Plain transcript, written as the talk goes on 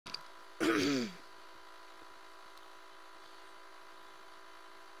Alright,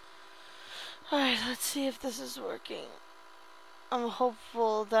 let's see if this is working. I'm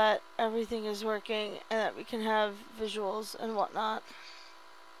hopeful that everything is working and that we can have visuals and whatnot.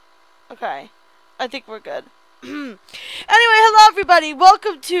 Okay. I think we're good. Anyway, hello everybody.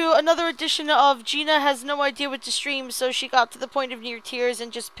 Welcome to another edition of Gina Has No Idea What to Stream, so she got to the point of near tears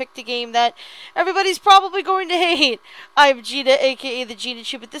and just picked a game that everybody's probably going to hate. I'm Gina, aka the Gina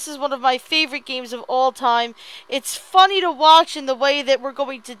Chew, but this is one of my favorite games of all time. It's funny to watch in the way that we're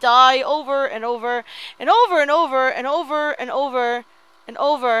going to die over and over and over and over and over and over and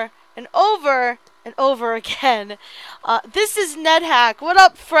over and over and over again. This is Nethack. What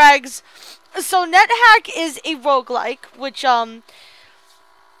up, Frags? So Nethack is a roguelike, which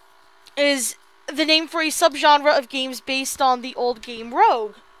is the name for a subgenre of games based on the old game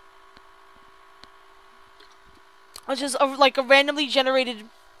Rogue, which is like a randomly generated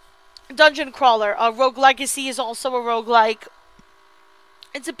dungeon crawler. Rogue Legacy is also a roguelike.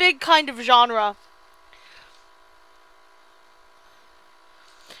 It's a big kind of genre.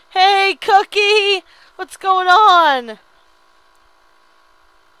 Hey, Cookie! What's going on?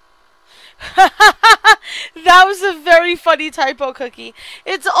 That was a very funny typo, Cookie.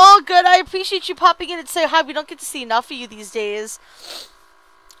 It's all good. I appreciate you popping in and saying hi. We don't get to see enough of you these days.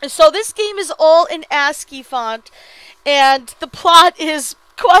 So this game is all in ASCII font, and the plot is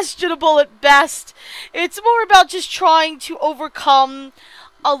questionable at best. It's more about just trying to overcome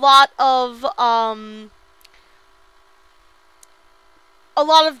a lot of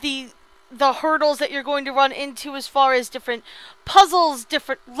the hurdles that you're going to run into as far as different puzzles,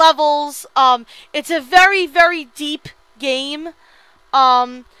 different levels. It's a very, very deep game.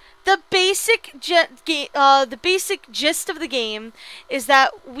 The basic gist of the game is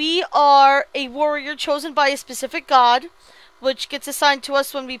that we are a warrior chosen by a specific god, which gets assigned to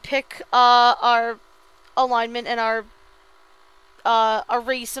us when we pick our alignment and our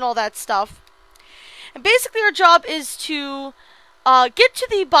race and all that stuff. And basically our job is to get to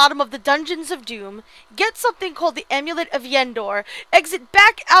the bottom of the Dungeons of Doom, get something called the Amulet of Yendor, exit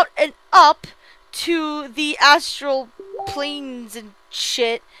back out and up to the astral planes and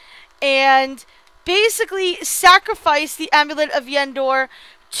shit, and basically sacrifice the Amulet of Yendor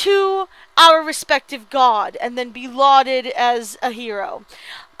to our respective god, and then be lauded as a hero.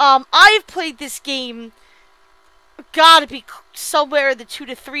 I've played this game gotta be somewhere in the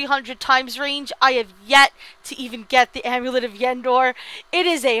 200 to 300 times range. I have yet to even get the Amulet of Yendor. It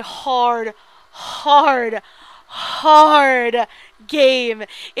is a hard game.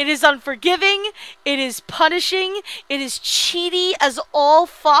 It is unforgiving. It is punishing. It is cheaty as all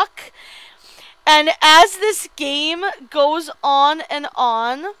fuck. And as this game goes on and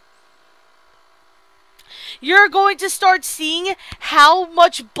on, you're going to start seeing how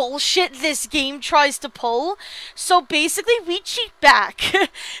much bullshit this game tries to pull. So basically, we cheat back.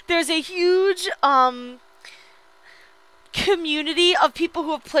 There's a huge community of people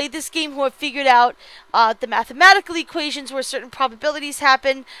who have played this game who have figured out the mathematical equations where certain probabilities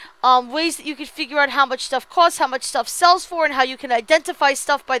happen, ways that you can figure out how much stuff costs, how much stuff sells for, and how you can identify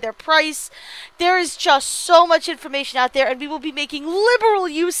stuff by their price. There is just so much information out there, and we will be making liberal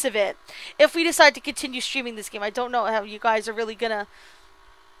use of it if we decide to continue streaming this game. I don't know how you guys are really gonna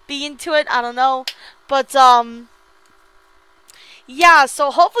be into it. I don't know, but yeah,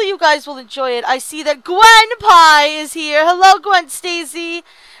 so hopefully you guys will enjoy it. I see that Gwen Pie is here. Hello, Gwen Stacy.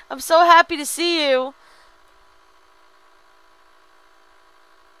 I'm so happy to see you.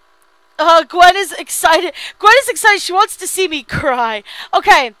 Gwen is excited. Gwen is excited. She wants to see me cry.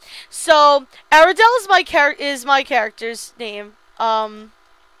 Okay, so Aradel is my character's name. I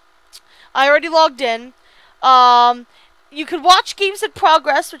already logged in. You can watch games in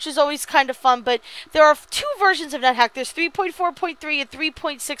progress, which is always kind of fun, but there are two versions of NetHack. There's 3.4.3 and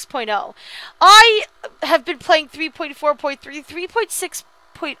 3.6.0. I have been playing 3.4.3.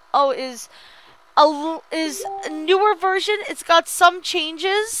 3.6.0 is a newer version. It's got some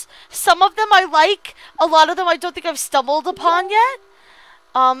changes. Some of them I like. A lot of them I don't think I've stumbled upon yet.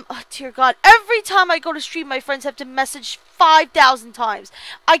 Oh, dear God. Every time I go to stream, my friends have to message 5,000 times.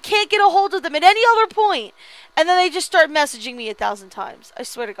 I can't get a hold of them at any other point. And then they just start messaging me 1,000 times. I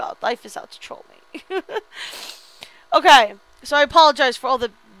swear to God, life is out to troll me. Okay, so I apologize for all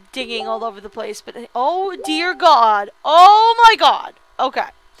the dinging all over the place, but oh dear God. Oh my God. Okay.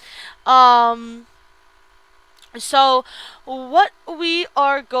 So what we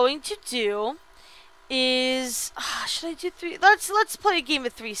are going to do is should I do 3? Let's play a game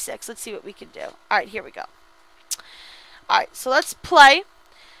of 3-6. Let's see what we can do. All right, here we go. All right, so let's play.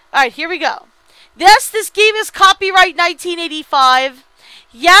 All right, here we go. Yes, this game is copyright 1985.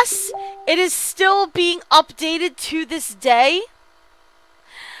 Yes, it is still being updated to this day.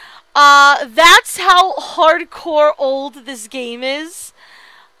 That's how hardcore old this game is.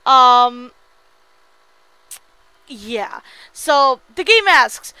 Um, yeah. So, the game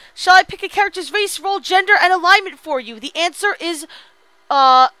asks, shall I pick a character's race, role, gender, and alignment for you? The answer is,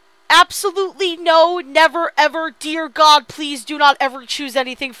 uh, absolutely no, never, ever. Dear God, please do not ever choose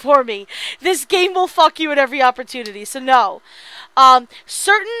anything for me. This game will fuck you at every opportunity, so no.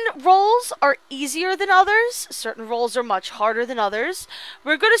 Certain roles are easier than others. Certain roles are much harder than others.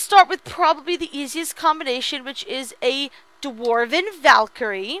 We're going to start with probably the easiest combination, which is a Dwarven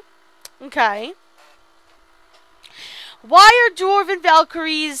Valkyrie. Okay. Why are Dwarven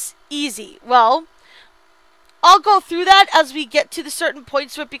Valkyries easy? Well, I'll go through that as we get to the certain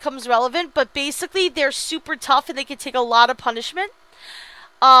points where it becomes relevant, but basically they're super tough and they can take a lot of punishment.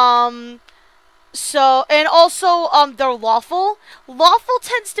 So, and also, they're lawful. Lawful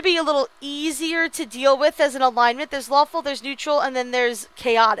tends to be a little easier to deal with as an alignment. There's lawful, there's neutral, and then there's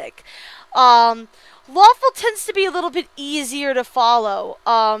chaotic. Lawful tends to be a little bit easier to follow.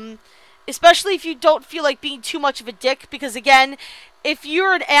 Especially if you don't feel like being too much of a dick, because again, if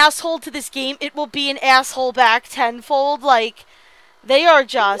you're an asshole to this game, it will be an asshole back tenfold. Like, they are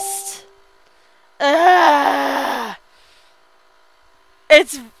just...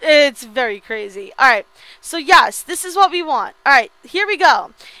 It's very crazy. Alright, so yes, this is what we want. Alright, here we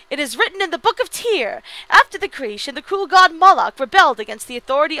go. It is written in the Book of Tyr. After the creation, the cruel god Moloch rebelled against the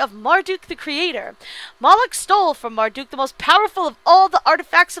authority of Marduk the Creator. Moloch stole from Marduk the most powerful of all the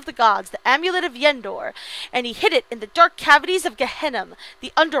artifacts of the gods, the Amulet of Yendor, and he hid it in the dark cavities of Gehenna,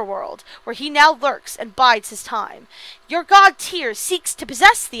 the underworld, where he now lurks and bides his time. Your god Tyr seeks to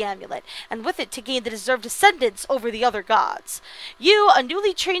possess the amulet, and with it to gain the deserved ascendance over the other gods. You, a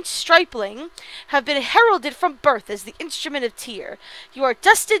newly trained stripling, have been heralded from birth as the instrument of Tyr. You are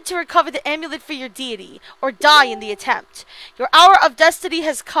destined to recover the amulet for your deity, or die in the attempt. Your hour of destiny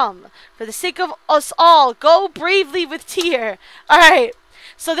has come. For the sake of us all, go bravely with Tyr. Alright,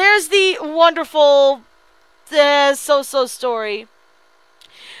 so there's the wonderful so-so story.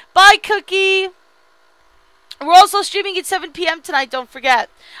 Bye, Cookie! We're also streaming at 7 p.m. tonight, don't forget.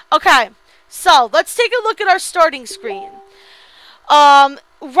 Okay, so let's take a look at our starting screen.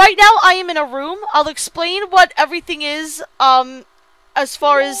 Right now I am in a room. I'll explain what everything is, as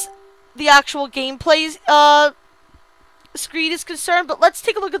far as the actual gameplay, screen is concerned, but let's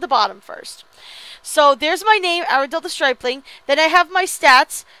take a look at the bottom first. So there's my name, Aradel the Stripling. Then I have my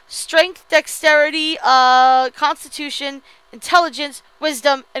stats: strength, dexterity, constitution, intelligence,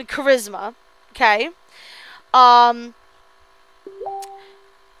 wisdom, and charisma. Okay.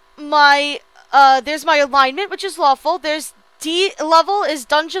 There's my alignment, which is lawful. There's D level is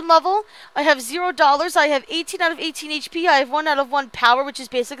dungeon level. I have $0. I have 18 out of 18 HP. I have 1 out of 1 power, which is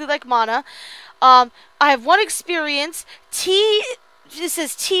basically like mana. I have 1 experience. This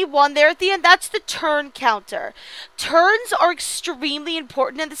says T1 there at the end. That's the turn counter. Turns are extremely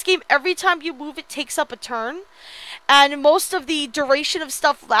important in this game. Every time you move, it takes up a turn. And most of the duration of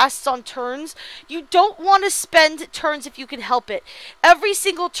stuff lasts on turns. You don't want to spend turns if you can help it. Every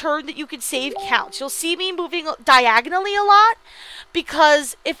single turn that you can save counts. You'll see me moving diagonally a lot,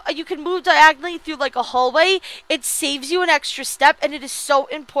 because if you can move diagonally through like a hallway, it saves you an extra step, and it is so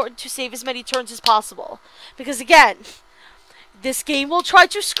important to save as many turns as possible. Because again, this game will try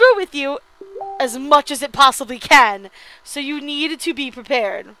to screw with you as much as it possibly can. So you need to be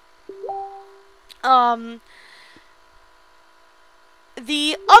prepared.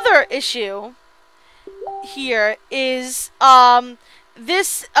 The other issue here is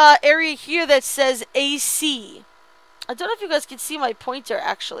this area here that says AC. I don't know if you guys can see my pointer,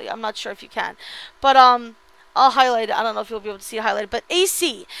 actually. I'm not sure if you can. But I'll highlight it. I don't know if you'll be able to see it highlighted. But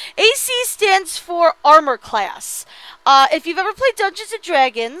AC. AC stands for Armor Class. If you've ever played Dungeons &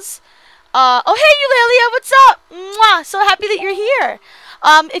 Dragons... oh, hey, Eulalia, what's up? Mwah, so happy that you're here.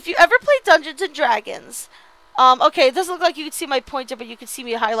 If you ever played Dungeons & Dragons... okay, it doesn't look like you can see my pointer, but you can see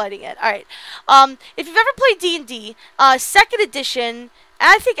me highlighting it. Alright. If you've ever played D&D, 2nd edition, and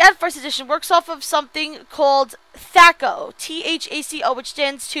I think and 1st edition, works off of something called THACO, T-H-A-C-O, which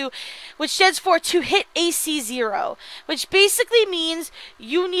stands for to hit AC 0, which basically means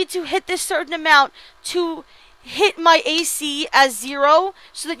you need to hit this certain amount to hit my AC as 0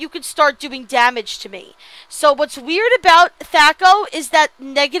 so that you can start doing damage to me. So what's weird about THACO is that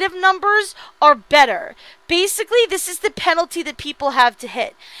negative numbers are better. Basically, this is the penalty that people have to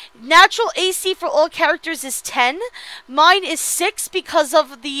hit. Natural AC for all characters is 10. Mine is 6 because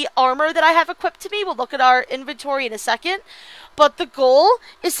of the armor that I have equipped to me. We'll look at our inventory in a second. but the goal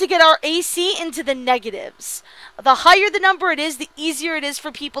is to get our AC into the negatives. The higher the number it is, the easier it is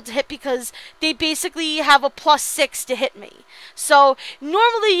for people to hit because they basically have a +6 to hit me. So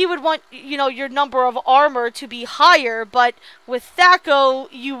normally you would want, your number of armor to be higher, but with Thacko,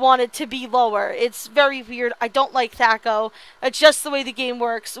 you want it to be lower. It's very weird. I don't like Thacko. It's just the way the game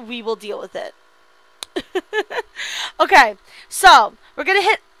works. We will deal with it. Okay, so we're going to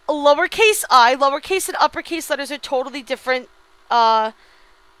hit lowercase I. Lowercase and uppercase letters are totally different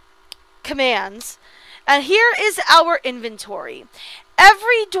commands. And here is our inventory.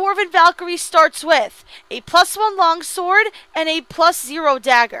 Every Dwarven Valkyrie starts with a +1 longsword and a +0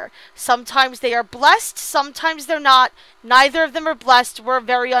 dagger. Sometimes they are blessed, sometimes they're not. Neither of them are blessed. We're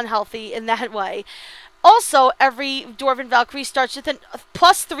very unhealthy in that way. Also, every Dwarven Valkyrie starts with a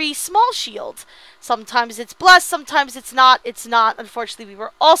 +3 small shield. Sometimes it's blessed, sometimes it's not. It's not. Unfortunately, we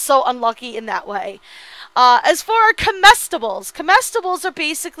were also unlucky in that way. As for our comestibles are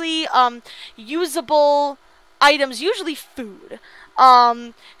basically usable items, usually food.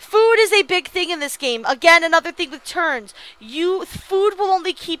 Food is a big thing in this game. Again, another thing with turns. Food will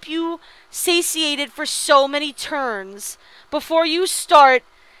only keep you satiated for so many turns before you start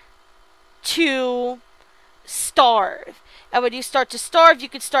to starve. And when you start to starve, you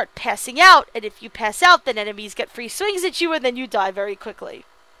can start passing out. And if you pass out, then enemies get free swings at you, and then you die very quickly.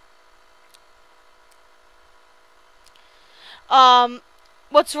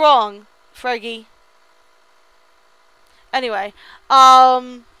 What's wrong, Freggy? Anyway,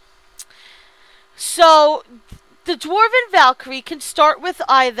 so the Dwarven Valkyrie can start with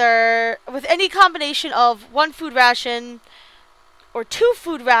any combination of 1 food ration or 2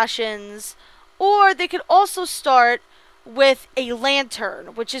 food rations, or they can also start with a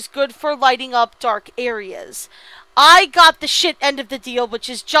lantern, which is good for lighting up dark areas. I got the shit end of the deal, which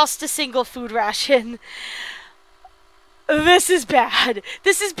is just a single food ration. This is bad.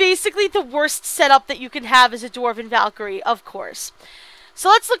 This is basically the worst setup that you can have as a Dwarven Valkyrie, of course. So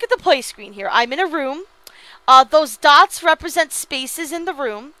let's look at the play screen here. I'm in a room. Those dots represent spaces in the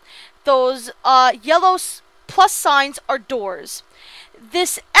room. Those yellow plus signs are doors.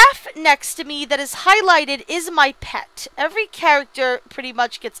 This F next to me that is highlighted is my pet. Every character pretty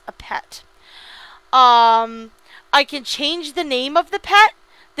much gets a pet. I can change the name of the pet.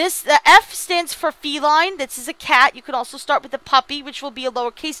 The F stands for feline. This is a cat. You can also start with a puppy, which will be a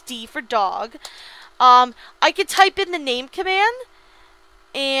lowercase d for dog. I could type in the name command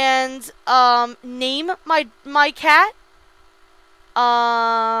and name my cat.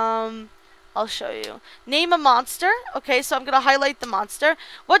 I'll show you. Name a monster. Okay, so I'm going to highlight the monster.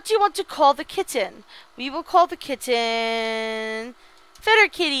 What do you want to call the kitten? We will call the kitten Fitter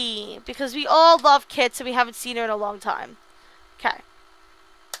Kitty, because we all love kits and we haven't seen her in a long time. Okay.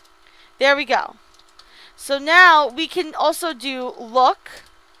 There we go. So now we can also do look.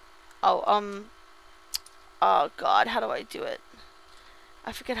 Oh God, how do I do it?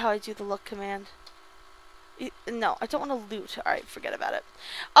 I forget how I do the look command. No, I don't want to loot. Alright, forget about it.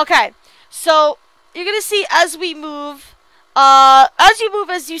 Okay, so you're going to see as we move,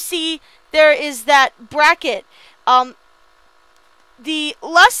 as you see, there is that bracket. I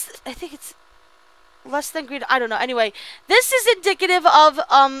think it's less than green. I don't know. Anyway, this is indicative of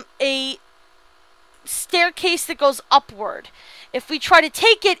a staircase that goes upward. If we try to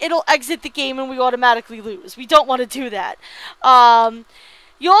take it, it'll exit the game and we automatically lose. We don't want to do that.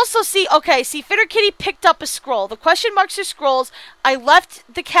 You also see, Fitter Kitty picked up a scroll. The question marks are scrolls. I left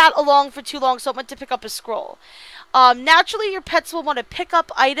the cat along for too long, so I went to pick up a scroll. Naturally, your pets will want to pick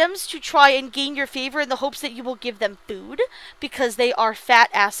up items to try and gain your favor in the hopes that you will give them food, because they are fat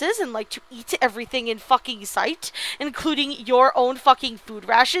asses and like to eat everything in fucking sight, including your own fucking food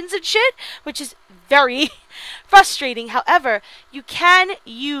rations and shit, which is very frustrating. However, you can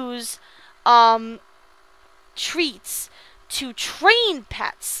use treats to train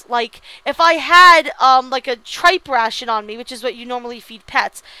pets. Like, if I had like a tripe ration on me, which is what you normally feed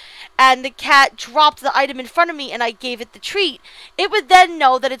pets, and the cat dropped the item in front of me and I gave it the treat, it would then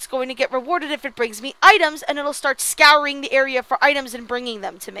know that it's going to get rewarded if it brings me items, and it'll start scouring the area for items and bringing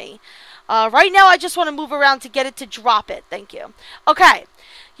them to me. Right now I just want to move around to get it to drop it. Thank you. Okay,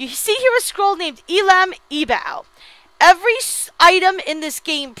 you see here a scroll named Elam Ebao. Every item in this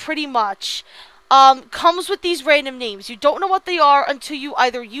game pretty much comes with these random names. You don't know what they are until you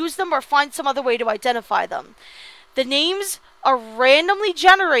either use them or find some other way to identify them. The names are randomly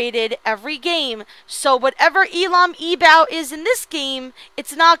generated every game, so whatever Elam Ebao is in this game,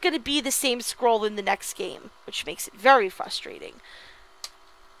 it's not going to be the same scroll in the next game, which makes it very frustrating.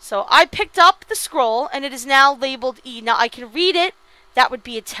 So I picked up the scroll, and it is now labeled E. Now I can read it that would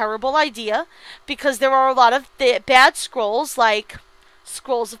be a terrible idea because there are a lot of bad scrolls, like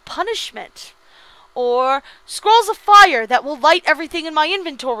scrolls of punishment or scrolls of fire that will light everything in my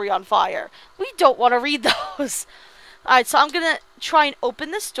inventory on fire. We don't want to read those. Alright, so I'm going to try and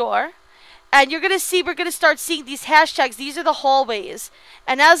open this door. And you're going to see, we're going to start seeing these hashtags. These are the hallways.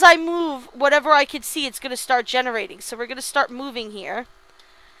 And as I move, whatever I can see, it's going to start generating. So we're going to start moving here.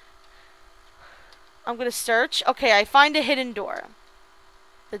 I'm going to search. Okay, I find a hidden door.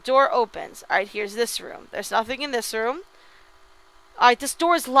 The door opens. Alright, here's this room. There's nothing in this room. Alright, this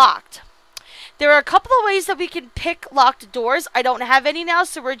door is locked. There are a couple of ways that we can pick locked doors. I don't have any now,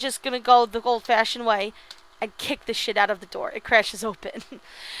 so we're just going to go the old-fashioned way and kick the shit out of the door. It crashes open.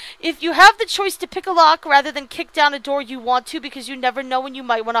 If you have the choice to pick a lock rather than kick down a door, you want to, because you never know when you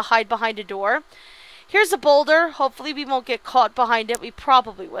might want to hide behind a door. Here's a boulder. Hopefully we won't get caught behind it. We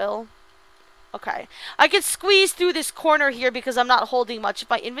probably will. Okay. I can squeeze through this corner here because I'm not holding much. If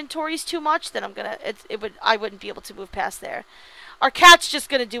my inventory is too much, then I wouldn't be able to move past there. Our cat's just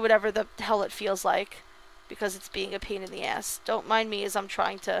going to do whatever the hell it feels like because it's being a pain in the ass. Don't mind me as I'm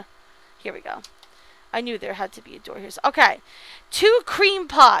trying to... Here we go. I knew there had to be a door here. Okay. 2 cream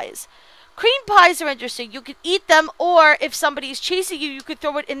pies. Cream pies are interesting. You could eat them, or if somebody's chasing you, you could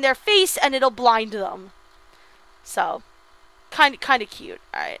throw it in their face and it'll blind them. So, kind of cute.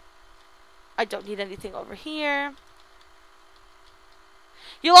 Alright. I don't need anything over here.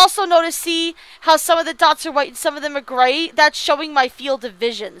 You'll also see how some of the dots are white and some of them are gray. That's showing my field of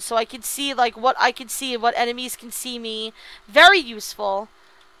vision. So I can see like what I can see and what enemies can see me. Very useful.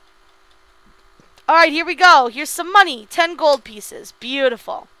 Alright, here we go. Here's some money. 10 gold pieces.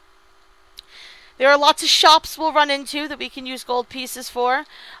 Beautiful. There are lots of shops we'll run into that we can use gold pieces for.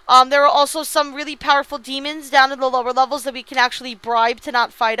 There are also some really powerful demons down in the lower levels that we can actually bribe to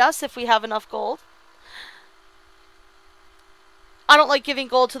not fight us if we have enough gold. I don't like giving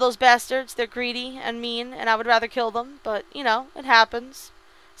gold to those bastards. They're greedy and mean, and I would rather kill them. But, you know, it happens.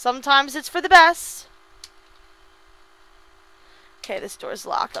 Sometimes it's for the best. Okay, this door's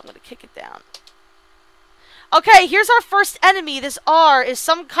locked. I'm going to kick it down. Okay, here's our first enemy. This R is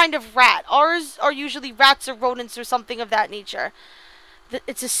some kind of rat. R's are usually rats or rodents or something of that nature.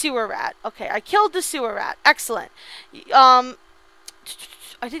 It's a sewer rat. Okay, I killed the sewer rat. Excellent. I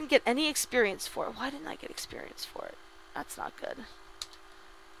didn't get any experience for it. Why didn't I get experience for it? That's not good.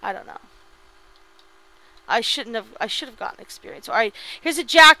 I don't know. I should have gotten experience. Alright, here's a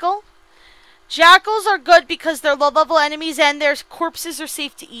jackal. Jackals are good because they're low-level enemies and their corpses are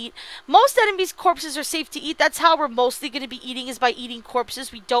safe to eat. Most enemies' corpses are safe to eat. That's how we're mostly going to be eating, is by eating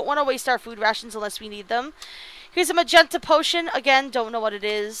corpses. We don't want to waste our food rations unless we need them. Here's a magenta potion. Again, don't know what it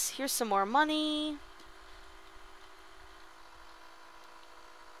is. Here's some more money.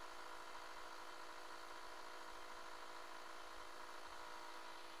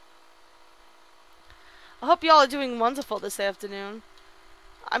 I hope y'all are doing wonderful this afternoon.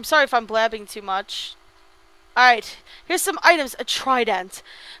 I'm sorry if I'm blabbing too much. Alright, here's some items. A trident.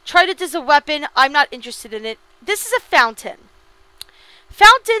 Trident is a weapon. I'm not interested in it. This is a fountain.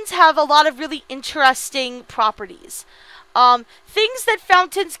 Fountains have a lot of really interesting properties. Things that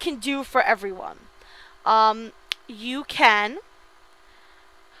fountains can do for everyone. You can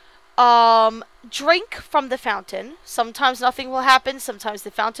drink from the fountain. Sometimes nothing will happen. Sometimes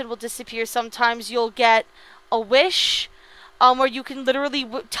the fountain will disappear. Sometimes you'll get a wish. Where you can literally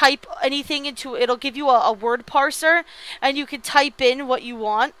type anything into, it'll give you a word parser, and you can type in what you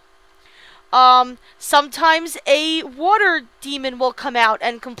want. Sometimes a water demon will come out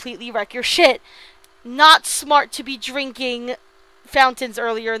and completely wreck your shit. Not smart to be drinking fountains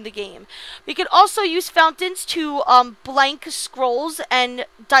earlier in the game. We can also use fountains to blank scrolls and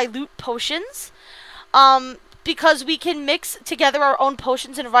dilute potions. Because we can mix together our own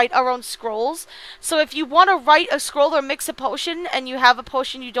potions and write our own scrolls. So if you want to write a scroll or mix a potion and you have a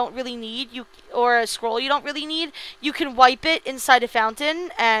potion you don't really need, or a scroll you don't really need, you can wipe it inside a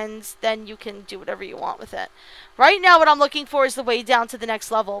fountain and then you can do whatever you want with it. Right now what I'm looking for is the way down to the next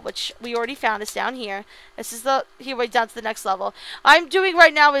level, which we already found. Is down here. This is the way down to the next level. I'm doing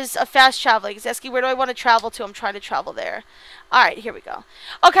right now is a fast traveling. It's asking where do I want to travel to. I'm trying to travel there. Alright, here we go.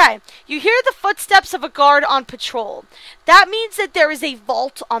 Okay, you hear the footsteps of a guard on patrol. That means that there is a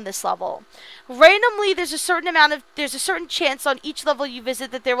vault on this level. Randomly, there's a certain chance on each level you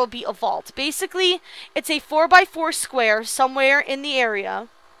visit that there will be a vault. Basically, it's a 4x4 square somewhere in the area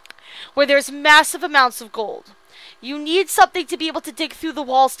where there's massive amounts of gold. You need something to be able to dig through the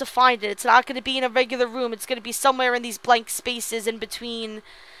walls to find it. It's not going to be in a regular room. It's going to be somewhere in these blank spaces in between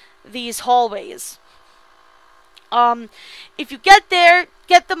these hallways. If you get there,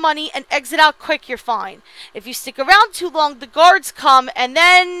 get the money and exit out quick, you're fine. If you stick around too long, the guards come, and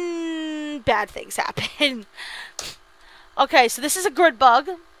then bad things happen. Okay, so this is a good bug.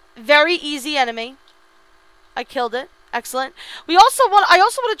 Very easy enemy. I killed it. Excellent. I also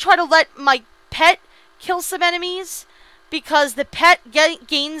want to try to let my pet kill some enemies, because the pet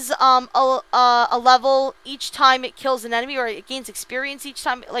gains a level each time it kills an enemy, or it gains experience each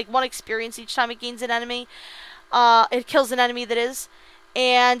time, like 1 experience each time it gains an enemy. It kills an enemy, that is.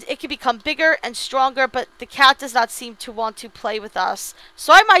 And it can become bigger and stronger, but the cat does not seem to want to play with us,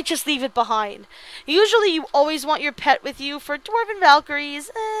 so I might just leave it behind. Usually you always want your pet with you. For Dwarven Valkyries,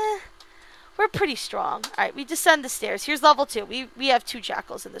 we're pretty strong. Alright, we descend the stairs. Here's level 2. We have 2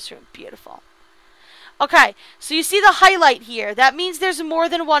 jackals in this room. Beautiful. Okay, so you see the highlight here. That means there's more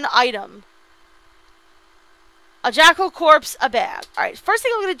than 1 item. A jackal corpse, a bag. Alright, first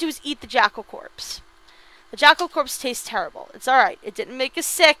thing I'm going to do is eat the jackal corpse. The jackal corpse tastes terrible. It's alright. It didn't make us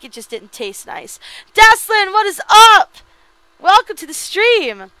sick. It just didn't taste nice. Daslin, what is up? Welcome to the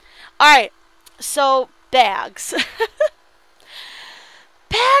stream. Alright, so bags.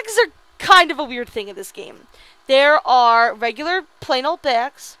 Bags are kind of a weird thing in this game. There are regular plain old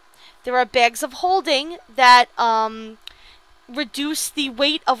bags. There are bags of holding that reduce the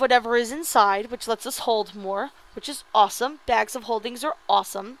weight of whatever is inside, which lets us hold more, which is awesome. Bags of holdings are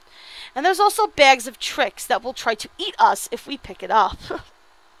awesome. And there's also bags of tricks that will try to eat us if we pick it up.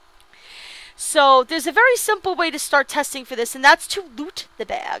 So there's a very simple way to start testing for this, and that's to loot the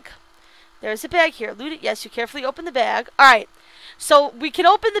bag. There's a bag here. Loot it. Yes, you carefully open the bag. Alright. So we can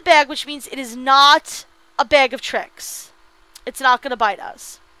open the bag, which means it is not a bag of tricks. It's not going to bite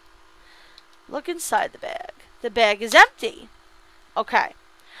us. Look inside the bag. The bag is empty. Okay.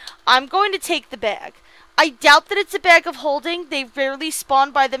 I'm going to take the bag. I doubt that it's a bag of holding. They rarely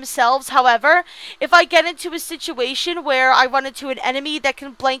spawn by themselves. However, if I get into a situation where I run into an enemy that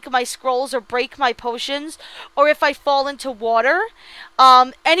can blank my scrolls or break my potions, or if I fall into water,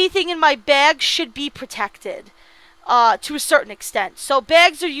 anything in my bag should be protected to a certain extent. So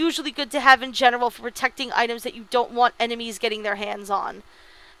bags are usually good to have in general for protecting items that you don't want enemies getting their hands on.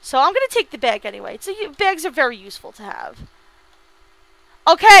 So I'm going to take the bag anyway. So bags are very useful to have.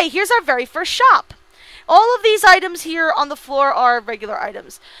 Okay, here's our very first shop. All of these items here on the floor are regular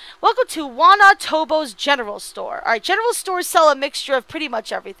items. Welcome to Wana Tobo's General Store. Alright, general stores sell a mixture of pretty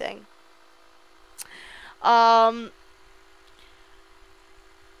much everything. Now,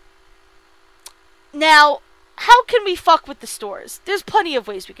 how can we fuck with the stores? There's plenty of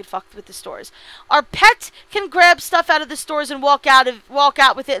ways we can fuck with the stores. Our pet can grab stuff out of the stores and walk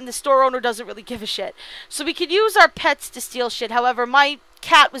out with it, and the store owner doesn't really give a shit. So we could use our pets to steal shit. However, my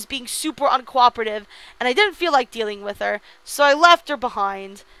cat was being super uncooperative, and I didn't feel like dealing with her, so I left her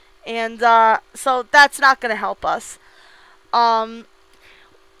behind. And so that's not going to help us.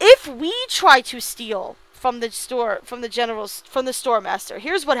 If we try to steal from the store master,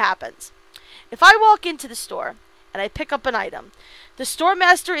 here's what happens. If I walk into the store and I pick up an item, the store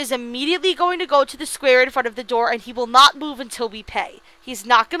master is immediately going to go to the square in front of the door, and he will not move until we pay. He's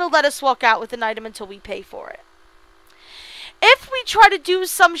not going to let us walk out with an item until we pay for it. If we try to do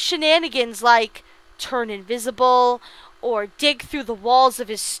some shenanigans like turn invisible or dig through the walls of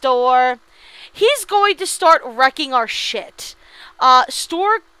his store, he's going to start wrecking our shit.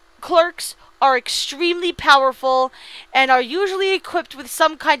 Store clerks are extremely powerful and are usually equipped with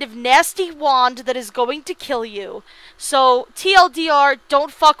some kind of nasty wand that is going to kill you. So, TLDR,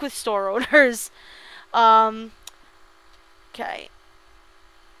 don't fuck with store owners. Okay.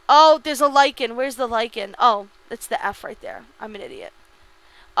 Oh, there's a lichen. Where's the lichen? Oh, it's the F right there. I'm an idiot.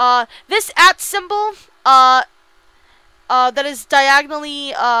 This @ symbol, that is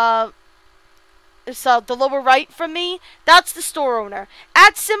diagonally, the lower right from me, that's the store owner.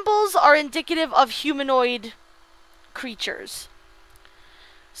 @ symbols are indicative of humanoid creatures.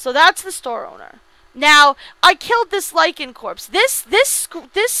 So that's the store owner. Now, I killed this lichen corpse. This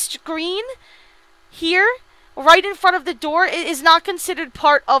screen here, right in front of the door, is not considered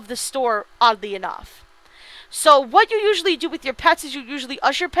part of the store, oddly enough. So what you usually do with your pets is you usually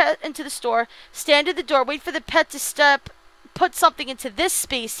usher your pet into the store, stand at the door, wait for the pet to put something into this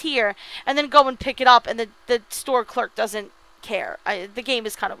space here, and then go and pick it up, and the store clerk doesn't care. The game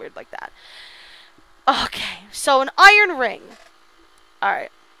is kind of weird like that. Okay, so an iron ring.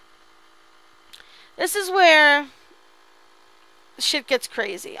 Alright. This is where shit gets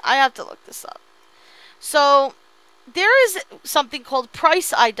crazy. I have to look this up. So, there is something called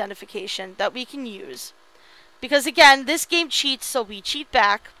price identification that we can use. Because again, this game cheats, so we cheat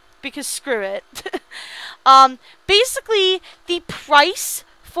back. Because screw it. Basically, the price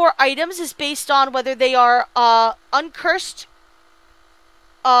for items is based on whether they are uncursed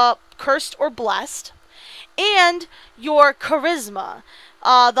cursed or blessed, and your charisma.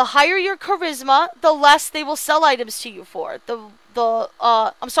 The higher your charisma, the less they will sell items to you for. The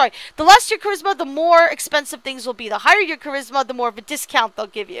less your charisma, the more expensive things will be. The higher your charisma, the more of a discount they'll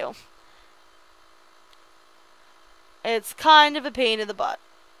give you. It's kind of a pain in the butt.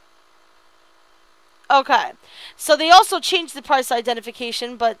 Okay, so they also changed the price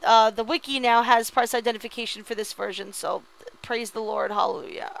identification, but the wiki now has price identification for this version, so praise the Lord,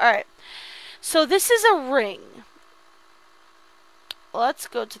 hallelujah. Alright, so this is a ring. Let's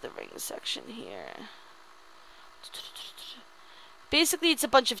go to the ring section here. Basically, it's a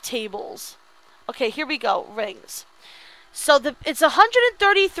bunch of tables. Okay, here we go, rings. So it's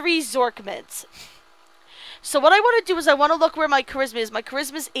 133 Zorkmids. So what I want to do is I want to look where my charisma is. My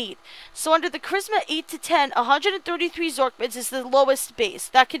charisma is 8. So under the charisma 8 to 10, 133 Zorkmids is the lowest base.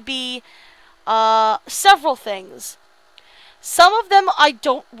 That could be several things. Some of them I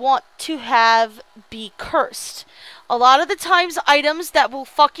don't want to have be cursed. A lot of the times items that will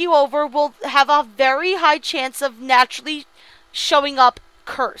fuck you over will have a very high chance of naturally showing up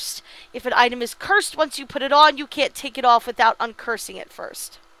cursed. If an item is cursed, once you put it on, you can't take it off without uncursing it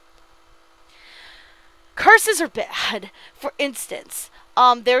first. Curses are bad. For instance,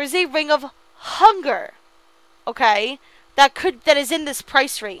 there is a ring of hunger, okay, that is in this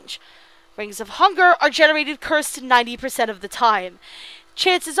price range. Rings of hunger are generated cursed 90% of the time.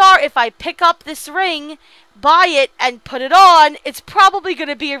 Chances are, if I pick up this ring, buy it, and put it on, it's probably going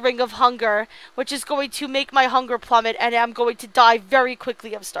to be a ring of hunger, which is going to make my hunger plummet, and I'm going to die very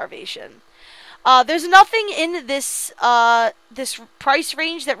quickly of starvation. There's nothing in this this price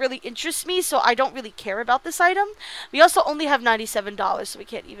range that really interests me, so I don't really care about this item. We also only have $97, so we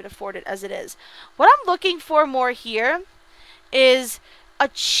can't even afford it as it is. What I'm looking for more here is a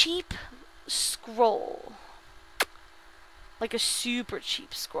cheap scroll. Like a super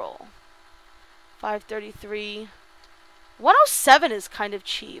cheap scroll. 533. 107 is kind of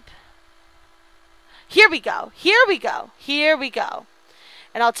cheap. Here we go. Here we go. Here we go.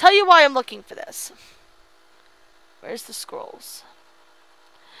 And I'll tell you why I'm looking for this. Where's the scrolls?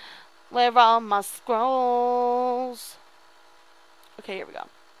 Where are my scrolls? Okay, here we go.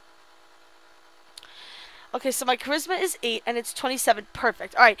 Okay, so my charisma is 8 and it's 27.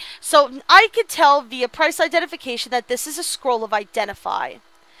 Perfect. Alright, so I could tell via price identification that this is a scroll of identify.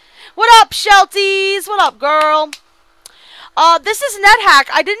 What up, Shelties? What up, girl? This is Nethack.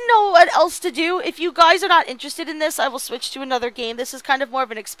 I didn't know what else to do. If you guys are not interested in this, I will switch to another game. This is kind of more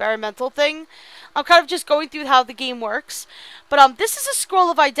of an experimental thing. I'm kind of just going through how the game works. But this is a scroll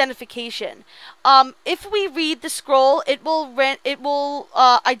of identification. If we read the scroll, it will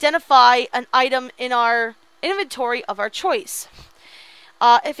identify an item in our inventory of our choice.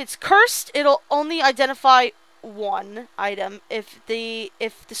 If it's cursed, it'll only identify one item. If the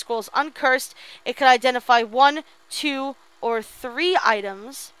scroll is uncursed, it can identify 1, 2, or 3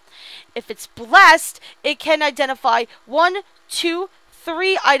 items. If it's blessed, it can identify 1, 2,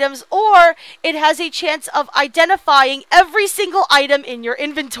 3 items, or it has a chance of identifying every single item in your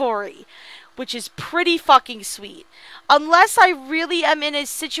inventory, which is pretty fucking sweet. Unless I really am in a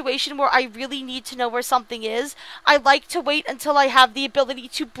situation where I really need to know where something is, I like to wait until I have the ability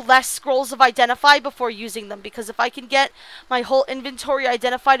to bless scrolls of identify before using them, because if I can get my whole inventory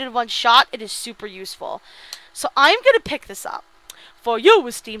identified in one shot, it is super useful. So I'm going to pick this up. For you,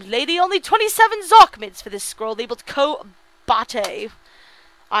 esteemed lady, only 27 Zorkmids for this scroll labeled Kobate.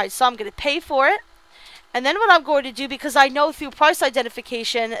 Alright, so I'm going to pay for it. And then what I'm going to do, because I know through price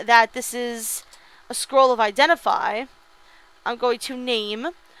identification that this is a scroll of identify, I'm going to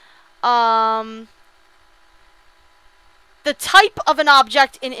name the type of an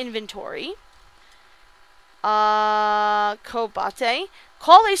object in inventory. Kobate.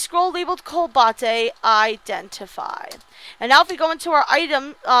 Call a scroll labeled Kobate identify. And now if we go into our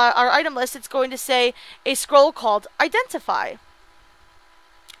item list, it's going to say a scroll called identify.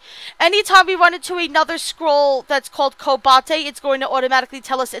 Anytime we run into another scroll that's called Kobate, it's going to automatically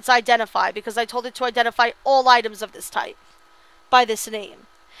tell us it's identify, because I told it to identify all items of this type by this name.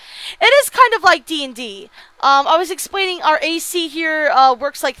 It is kind of like D&D. I was explaining our AC here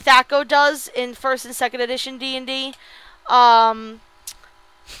works like Thacko does in 1st and 2nd edition D&D.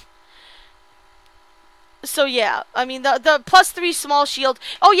 So yeah, I mean the +3 small shield.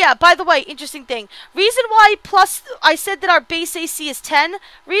 Oh yeah, by the way, interesting thing. Reason why I said that our base AC is 10.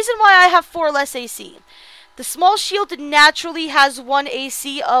 Reason why I have 4 less AC. The small shield naturally has 1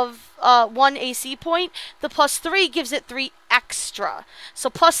 AC of 1 AC point. The +3 gives it 3 extra. So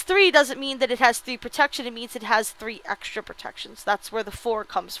 +3 doesn't mean that it has 3 protection. It means it has 3 extra protections. That's where the 4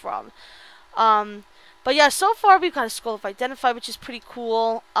 comes from. But yeah, so far we've got a Scroll of Identify, which is pretty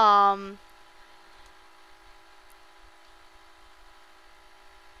cool.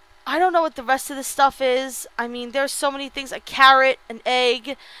 I don't know what the rest of the stuff is. I mean, there's so many things. A carrot, an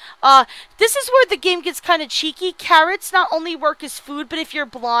egg. This is where the game gets kind of cheeky. Carrots not only work as food, but if you're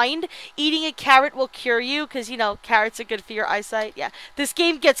blind, eating a carrot will cure you. Because, you know, carrots are good for your eyesight. Yeah, this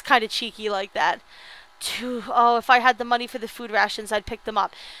game gets kind of cheeky like that. Oh, if I had the money for the food rations, I'd pick them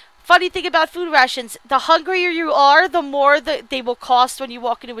up. Funny thing about food rations, the hungrier you are, the more they will cost when you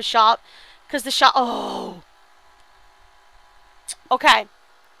walk into a shop. Because the shop... Oh. Okay.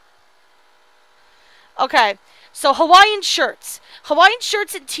 Okay, so Hawaiian shirts. Hawaiian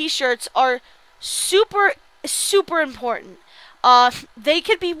shirts and t-shirts are super, super important. They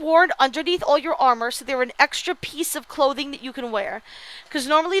can be worn underneath all your armor, so they're an extra piece of clothing that you can wear. Because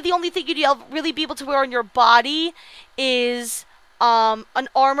normally the only thing you'd really be able to wear on your body is an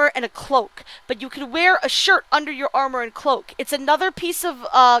armor and a cloak. But you can wear a shirt under your armor and cloak. It's another piece of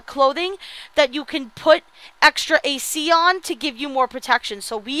clothing that you can put extra AC on to give you more protection.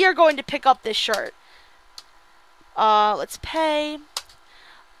 So we are going to pick up this shirt. Let's pay.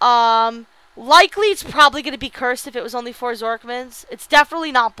 Likely it's probably going to be cursed if it was only 4 Zorkmans. It's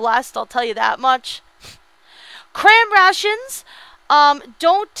definitely not blessed, I'll tell you that much. Cram rations,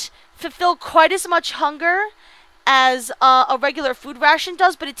 don't fulfill quite as much hunger as a regular food ration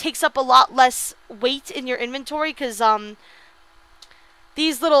does, but it takes up a lot less weight in your inventory, because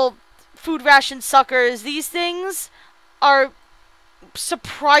these little food ration suckers, these things are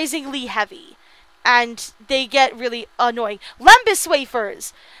surprisingly heavy. And they get really annoying. Lembas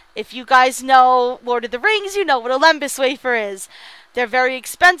wafers. If you guys know Lord of the Rings, you know what a Lembas wafer is. They're very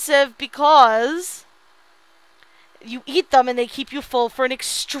expensive because you eat them and they keep you full for an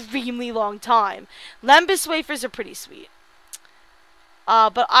extremely long time. Lembas wafers are pretty sweet.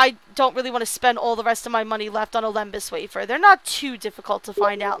 But I don't really want to spend all the rest of my money left on a Lembas wafer. They're not too difficult to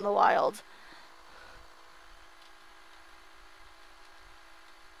find out in the wild.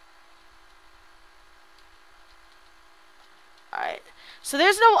 Alright, so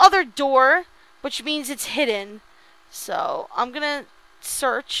there's no other door, which means it's hidden. So I'm gonna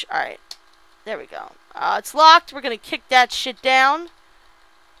search. Alright, there we go. It's locked. We're gonna kick that shit down.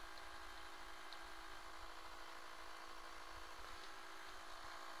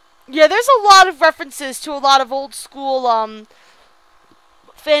 Yeah, there's a lot of references to a lot of old school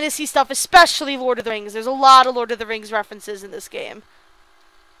fantasy stuff, especially Lord of the Rings. There's a lot of Lord of the Rings references in this game.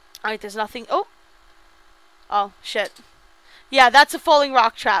 Alright, there's nothing. Oh, shit. Yeah, that's a falling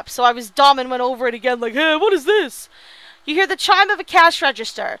rock trap. So I was dumb and went over it again like, hey, what is this? You hear the chime of a cash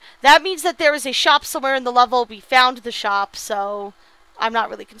register. That means that there is a shop somewhere in the level. We found the shop, so I'm not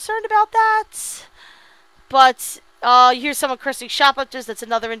really concerned about that. But you hear someone cursing shoplifters. That's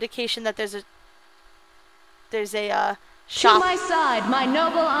another indication that there's a shop. To my side, my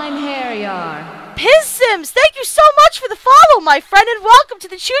noble Einherjar. Pizzims, thank you so much for the follow, my friend, and welcome to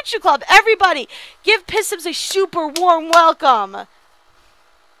the Chu-Chu Club. Everybody, give Pizzims a super warm welcome.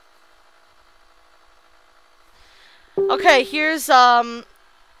 Okay, here's some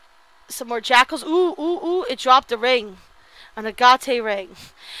more jackals. Ooh, it dropped a ring. An agate ring.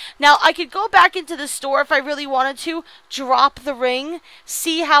 Now, I could go back into the store if I really wanted to, drop the ring,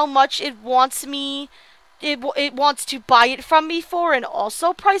 see how much it wants me... It wants to buy it from me for, and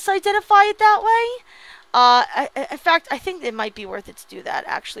also price identify it that way. In fact, I think it might be worth it to do that,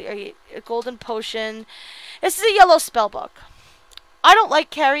 actually. A golden potion. This is a yellow spellbook. I don't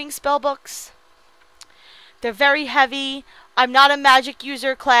like carrying spellbooks. They're very heavy. I'm not a magic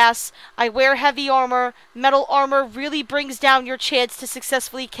user class. I wear heavy armor. Metal armor really brings down your chance to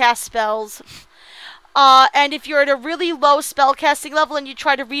successfully cast spells. And if you're at a really low spellcasting level and you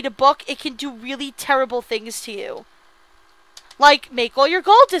try to read a book, it can do really terrible things to you. Like, make all your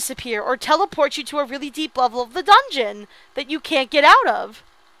gold disappear, or teleport you to a really deep level of the dungeon that you can't get out of.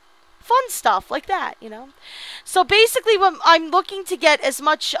 Fun stuff like that, you know? So basically, I'm looking to get as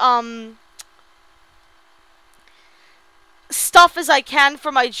much, stuff as I can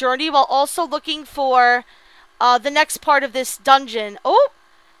for my journey, while also looking for, the next part of this dungeon. Oh!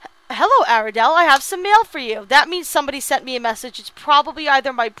 Hello, Aradel. I have some mail for you. That means somebody sent me a message. It's probably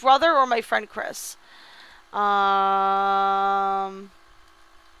either my brother or my friend Chris. What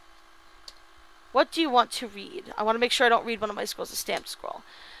do you want to read? I want to make sure I don't read one of my scrolls, a stamped scroll.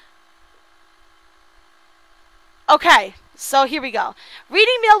 Okay, so here we go.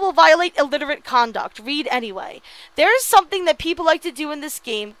 Reading mail will violate illiterate conduct. Read anyway. There is something that people like to do in this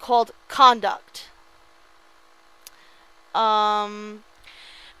game called conduct.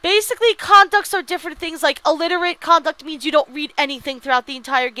 Basically, conducts are different things. Like, illiterate conduct means you don't read anything throughout the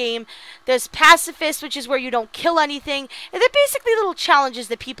entire game. There's pacifist, which is where you don't kill anything. And they're basically little challenges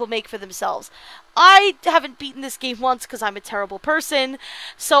that people make for themselves. I haven't beaten this game once because I'm a terrible person.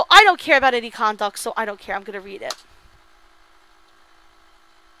 So I don't care about any conduct, so I don't care. I'm going to read it.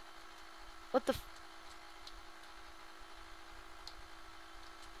 What the...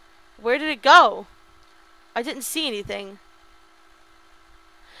 Where did it go? I didn't see anything.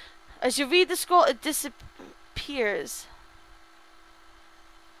 As you read the scroll, it disappears.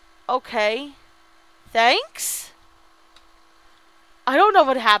 Okay. Thanks? I don't know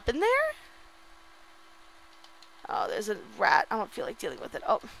what happened there. Oh, there's a rat. I don't feel like dealing with it.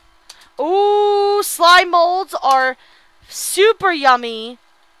 Oh. Ooh, slime molds are super yummy.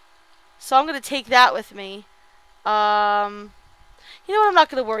 So I'm going to take that with me. You know what? I'm not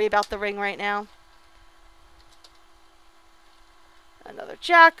going to worry about the ring right now. Another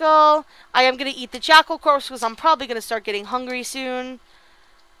jackal. I am going to eat the jackal corpse because I'm probably going to start getting hungry soon.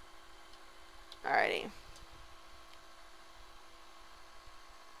 Alrighty.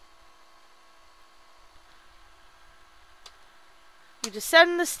 You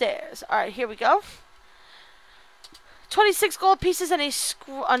descend the stairs. Alright, here we go. 26 gold pieces and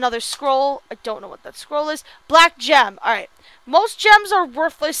another scroll. I don't know what that scroll is. Black gem. Alright. Most gems are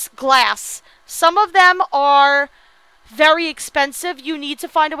worthless glass. Some of them are very expensive. You need to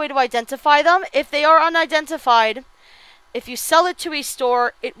find a way to identify them. If they are unidentified, if you sell it to a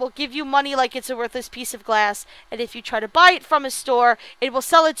store, it will give you money like it's a worthless piece of glass. And if you try to buy it from a store, it will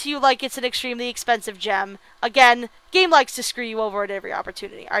sell it to you like it's an extremely expensive gem. Again, game likes to screw you over at every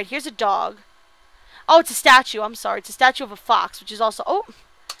opportunity. Alright, here's a dog. Oh, it's a statue. I'm sorry. It's a statue of a fox, which is also... Oh,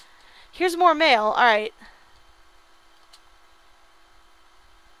 here's more mail. Alright.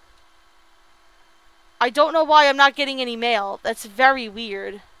 I don't know why I'm not getting any mail. That's very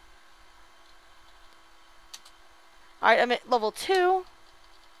weird. Alright, I'm at level 2.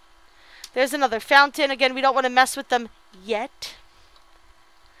 There's another fountain. Again, we don't want to mess with them yet.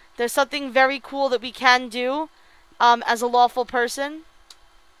 There's something very cool that we can do as a lawful person.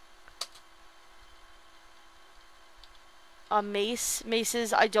 A mace.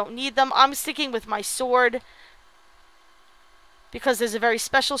 Maces, I don't need them. I'm sticking with my sword. Because there's a very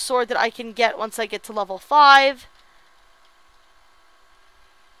special sword that I can get once I get to level 5.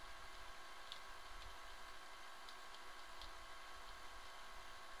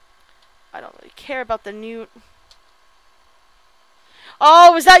 I don't really care about the new...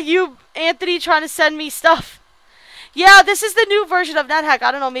 Oh, is that you, Anthony, trying to send me stuff? Yeah, this is the new version of Nethack.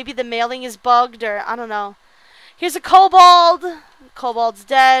 I don't know, maybe the mailing is bugged or I don't know. Here's a kobold. Kobold's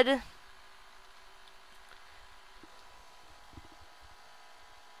dead.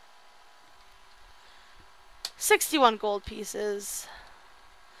 $61 gold pieces.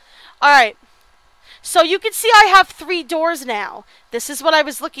 Alright. So you can see I have 3 doors now. This is what I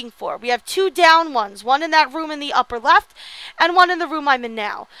was looking for. We have 2 down ones. One in that room in the upper left, and one in the room I'm in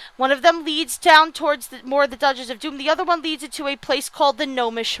now. One of them leads down towards more of the Dungeons of Doom. The other one leads it to a place called the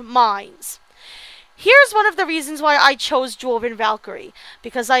Gnomish Mines. Here's one of the reasons why I chose Dwarven Valkyrie.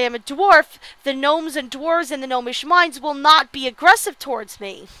 Because I am a dwarf, the gnomes and dwarves in the Gnomish Mines will not be aggressive towards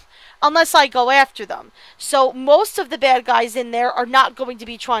me. Unless I go after them. So most of the bad guys in there are not going to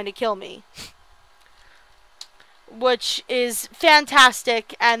be trying to kill me. Which is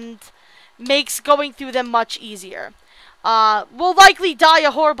fantastic and makes going through them much easier. We'll likely die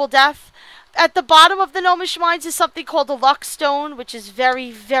a horrible death. At the bottom of the Gnomish Mines is something called the Luck Stone, which is very,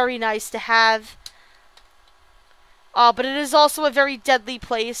 very nice to have. But it is also a very deadly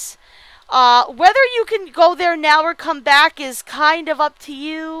place. Whether you can go there now or come back is kind of up to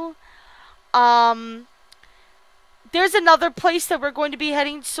you. There's another place that we're going to be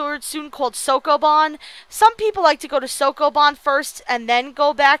heading towards soon called Sokoban. Some people like to go to Sokoban first and then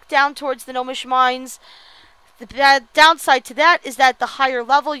go back down towards the Gnomish Mines. The bad downside to that is that the higher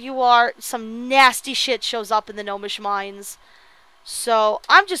level you are, some nasty shit shows up in the Gnomish Mines. So,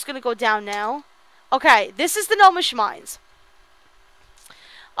 I'm just going to go down now. Okay, this is the Gnomish Mines.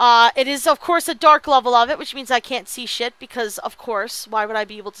 It is, of course, a dark level of it, which means I can't see shit because, of course, why would I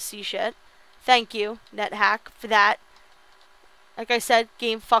be able to see shit? Thank you, Nethack, for that. Like I said,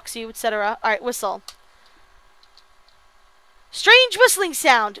 game fucks you, etc. Alright, whistle. Strange whistling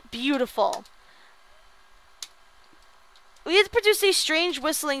sound. Beautiful. We had to produce a strange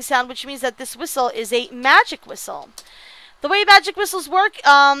whistling sound, which means that this whistle is a magic whistle. The way magic whistles work,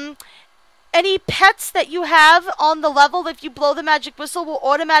 any pets that you have on the level, if you blow the magic whistle, will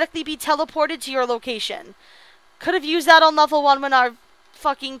automatically be teleported to your location. Could have used that on level 1 when our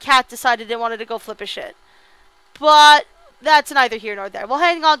fucking cat decided it wanted to go flip a shit. But that's neither here nor there. We'll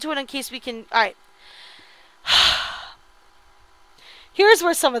hang on to it in case we can. All right. Here's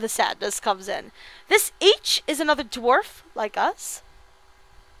where some of the sadness comes in. This H is another dwarf like us.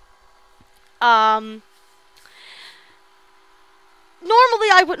 Normally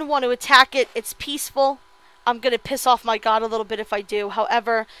I wouldn't want to attack it. It's peaceful. I'm going to piss off my god a little bit if I do.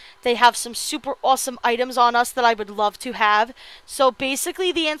 However, they have some super awesome items on us that I would love to have. So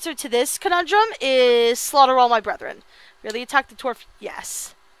basically the answer to this conundrum is slaughter all my brethren. Really attack the dwarf?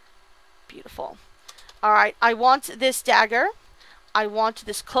 Yes. Beautiful. Alright, I want this dagger. I want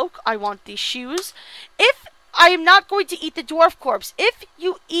this cloak. I want these shoes. If I am not going to eat the dwarf corpse, if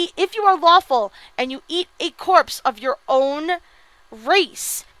you are lawful and you eat a corpse of your own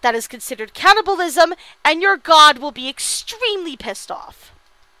race, that is considered cannibalism, and your god will be extremely pissed off.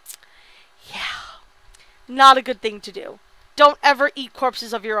 Yeah. Not a good thing to do. Don't ever eat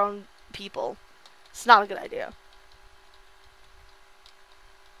corpses of your own people. It's not a good idea.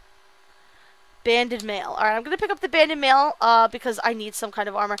 Banded mail. Alright, I'm going to pick up the banded mail because I need some kind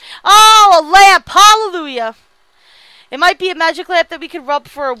of armor. Oh, a lamp! Hallelujah! It might be a magic lamp that we can rub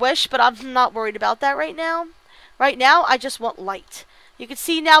for a wish, but I'm not worried about that right now. Right now, I just want light. You can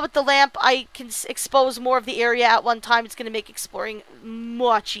see now with the lamp, I can expose more of the area at one time. It's going to make exploring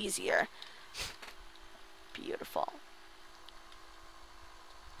much easier. Beautiful.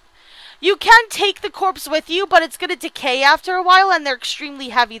 You can take the corpse with you, but it's going to decay after a while, and they're extremely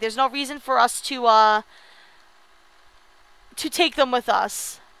heavy. There's no reason for us to take them with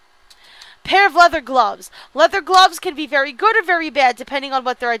us. Pair of leather gloves. Leather gloves can be very good or very bad, depending on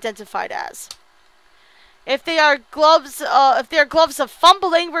what they're identified as. If they are gloves of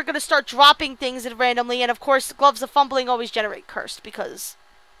fumbling, we're going to start dropping things randomly. And, of course, gloves of fumbling always generate cursed, because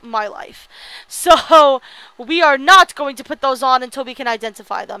my life. So, we are not going to put those on until we can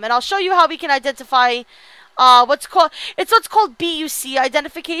identify them. And I'll show you how we can identify what's called BUC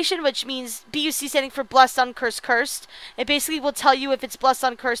identification, which means BUC standing for blessed, uncursed, cursed. It basically will tell you if it's blessed,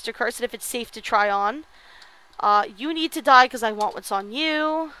 uncursed, or cursed, and if it's safe to try on. You need to die because I want what's on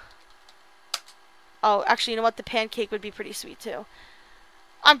you. Oh, actually, you know what? The pancake would be pretty sweet, too.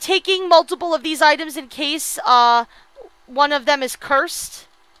 I'm taking multiple of these items in case one of them is cursed.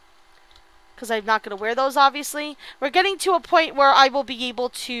 Because I'm not going to wear those, obviously. We're getting to a point where I will be able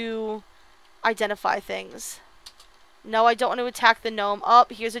to identify things. No, I don't want to attack the gnome. Oh,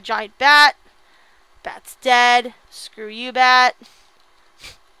 here's a giant bat. Bat's dead. Screw you, bat.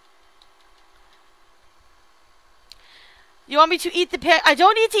 You want me to eat the I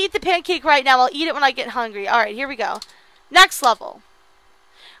don't need to eat the pancake right now. I'll eat it when I get hungry. Alright, here we go. Next level.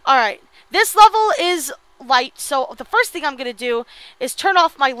 Alright. This level is light, so the first thing I'm going to do is turn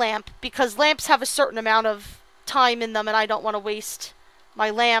off my lamp, because lamps have a certain amount of time in them, and I don't want to waste my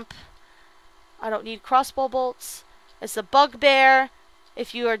lamp. I don't need crossbow bolts. It's a bugbear.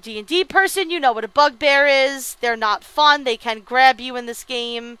 If you are a D&D person, you know what a bugbear is. They're not fun. They can grab you in this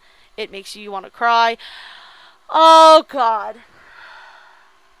game. It makes you want to cry. Oh, God.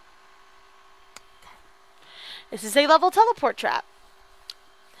 This is a level teleport trap.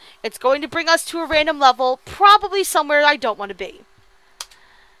 It's going to bring us to a random level, probably somewhere I don't want to be.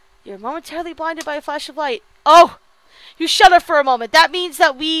 You're momentarily blinded by a flash of light. Oh! You shudder for a moment. That means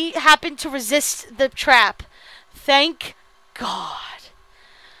that we happen to resist the trap. Thank God.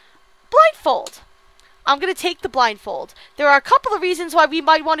 Blindfold. I'm going to take the blindfold. There are a couple of reasons why we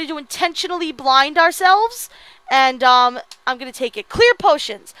might want to intentionally blind ourselves. And I'm going to take it. Clear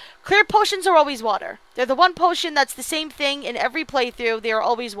potions. Clear potions are always water. They're the one potion that's the same thing in every playthrough. They are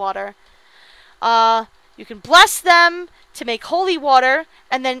always water. You can bless them to make holy water,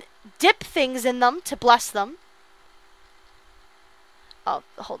 and then dip things in them to bless them. Oh,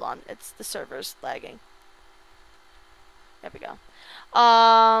 hold on. It's the server's lagging. There we go.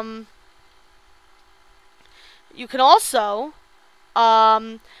 You can also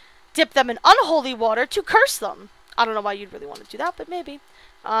dip them in unholy water to curse them. I don't know why you'd really want to do that, but maybe.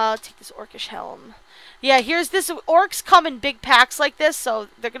 Take this orcish helm. Yeah, here's this. Orcs come in big packs like this, so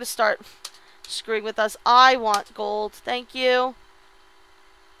they're going to start screwing with us. I want gold. Thank you.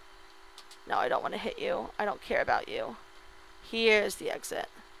 No, I don't want to hit you. I don't care about you. Here's the exit.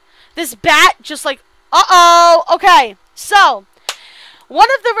 This bat just like... Uh-oh! Okay, so... One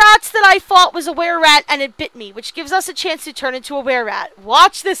of the rats that I fought was a were-rat, and it bit me, which gives us a chance to turn into a were-rat.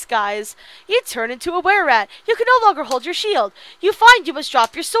 Watch this, guys. You turn into a were-rat. You can no longer hold your shield. You find you must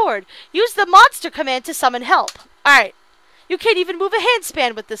drop your sword. Use the monster command to summon help. Alright. You can't even move a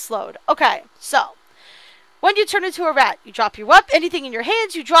handspan with this load. Okay, so... When you turn into a rat, you drop your weapon. Anything in your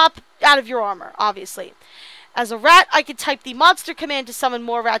hands, you drop out of your armor, obviously. As a rat, I can type the monster command to summon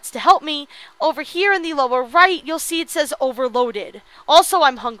more rats to help me. Over here in the lower right, you'll see it says overloaded. Also,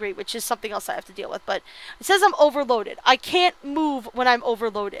 I'm hungry, which is something else I have to deal with, but it says I'm overloaded. I can't move when I'm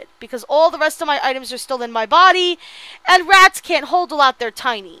overloaded because all the rest of my items are still in my body, and rats can't hold a lot, they're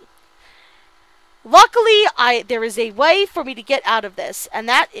tiny. Luckily, there is a way for me to get out of this, and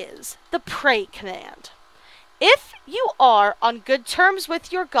that is the pray command. If you are on good terms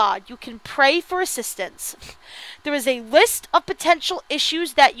with your god, you can pray for assistance. There is a list of potential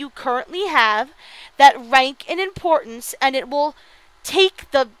issues that you currently have that rank in importance, and it will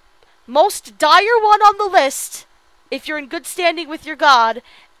take the most dire one on the list, if you're in good standing with your god,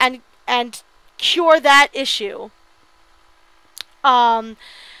 and cure that issue.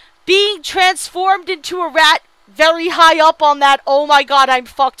 Being transformed into a rat, very high up on that oh my god I'm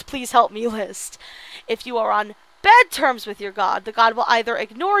fucked, please help me list. If you are on bad terms with your god, the god will either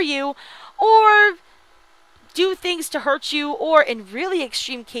ignore you or do things to hurt you, or in really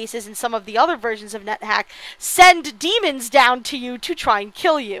extreme cases in some of the other versions of Nethack, send demons down to you to try and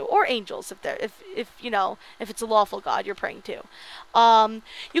kill you, or angels if it's a lawful god you're praying to.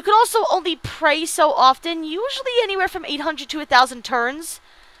 You can also only pray so often, usually anywhere from 800 to 1,000 turns.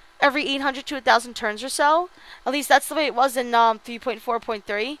 Every 800 to 1,000 turns or so. At least that's the way it was in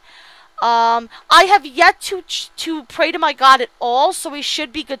 3.4.3. I have yet to pray to my god at all, so we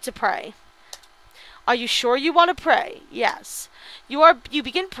should be good to pray. Are you sure you want to pray? Yes. You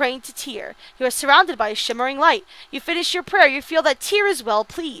begin praying to Tyr. You are surrounded by a shimmering light. You finish your prayer. You feel that Tyr is well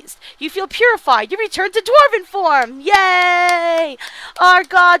pleased. You feel purified. You return to dwarven form. Yay! Our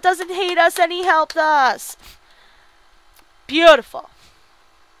god doesn't hate us and he helped us. Beautiful.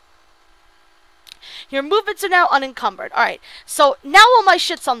 Your movements are now unencumbered. Alright, so now all my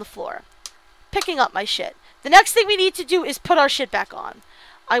shit's on the floor. Picking up my shit. The next thing we need to do is put our shit back on.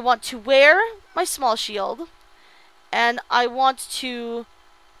 I want to wear my small shield. And I want to...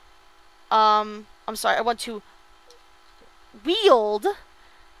 I want to wield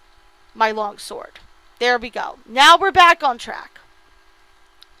my long sword. There we go. Now we're back on track.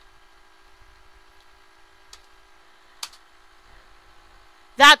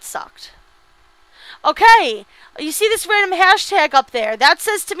 That sucked. Okay, you see this random hashtag up there. That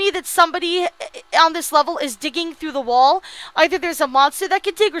says to me that somebody on this level is digging through the wall. Either there's a monster that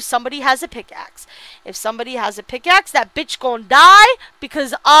can dig or somebody has a pickaxe. If somebody has a pickaxe, that bitch gonna die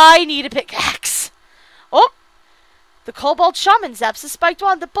because I need a pickaxe. Oh, the Cobalt Shaman zaps the spiked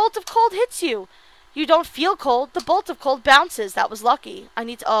wand. The bolt of cold hits you. You don't feel cold. The bolt of cold bounces. That was lucky. I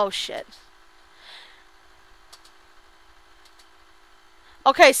need to... Oh, shit.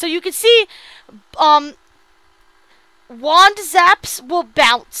 Okay, so you can see, wand zaps will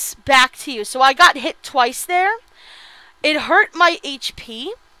bounce back to you. So I got hit twice there. It hurt my HP.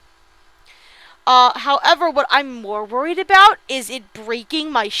 However, what I'm more worried about is it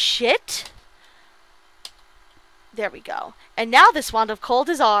breaking my shit. There we go. And now this wand of cold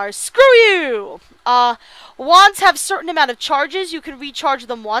is ours. Screw you! Wands have certain amount of charges. You can recharge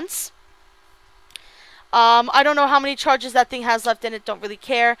them once. I don't know how many charges that thing has left in it. Don't really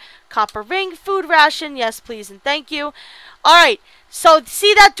care. Copper ring, food ration. Yes, please and thank you. Alright. So,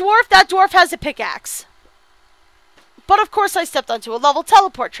 see that dwarf? That dwarf has a pickaxe. But, of course, I stepped onto a level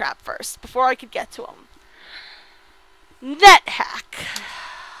teleport trap first, before I could get to him. Nethack.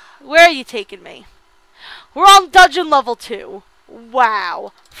 Where are you taking me? We're on dungeon level 2.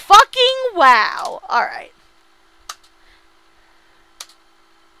 Wow. Fucking wow. Alright.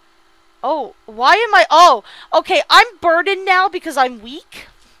 Oh, why am I... Oh, okay, I'm burdened now because I'm weak.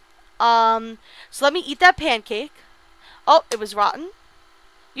 So let me eat that pancake. Oh, it was rotten.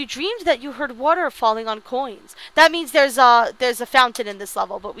 You dreamed that you heard water falling on coins. That means there's a fountain in this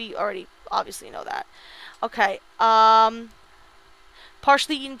level, but we already obviously know that. Okay,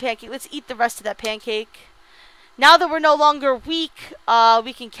 partially eaten pancake. Let's eat the rest of that pancake. Now that we're no longer weak,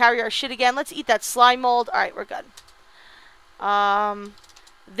 we can carry our shit again. Let's eat that slime mold. Alright, we're good.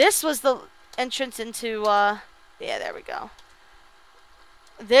 This was the entrance into, yeah, there we go.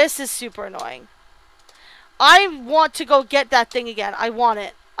 This is super annoying. I want to go get that thing again. I want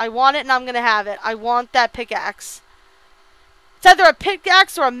it. I want it and I'm going to have it. I want that pickaxe. It's either a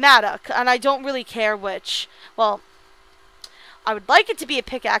pickaxe or a mattock, and I don't really care which. Well, I would like it to be a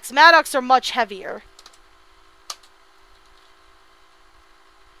pickaxe. Mattocks are much heavier.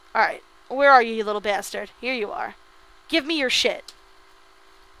 Alright, where are you, you little bastard? Here you are. Give me your shit.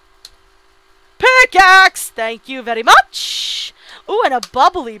 Pickaxe! Thank you very much! Ooh, and a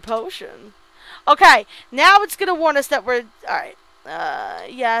bubbly potion. Okay, now it's gonna warn us that we're... Alright.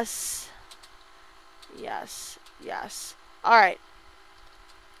 Yes. Yes. Yes. Alright.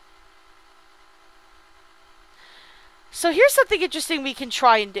 So here's something interesting we can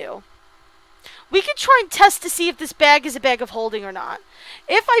try and do. We can try and test to see if this bag is a bag of holding or not.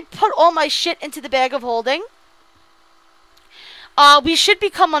 If I put all my shit into the bag of holding, we should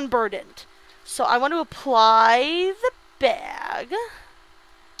become unburdened. So I want to apply the bag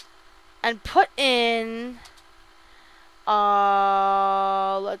and put in,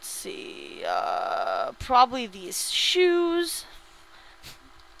 let's see, probably these shoes,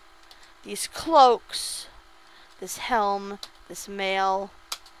 these cloaks, this helm, this mail.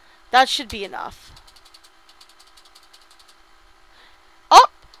 That should be enough. Oh,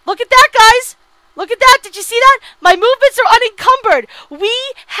 look at that, guys! Look at that! Did you see that? My movements are unencumbered. We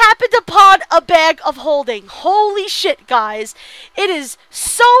happened upon a bag of holding. Holy shit, guys. It is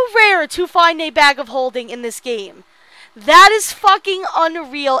so rare to find a bag of holding in this game. That is fucking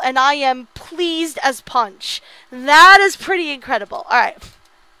unreal, and I am pleased as punch. That is pretty incredible. Alright.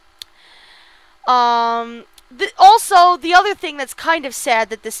 Also, the other thing that's kind of sad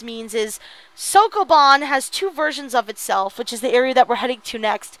that this means is Sokoban has two versions of itself, which is the area that we're heading to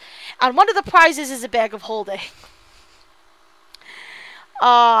next. And one of the prizes is a bag of holding.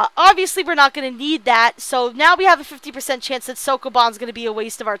 Obviously, we're not going to need that. So now we have a 50% chance that Sokoban's going to be a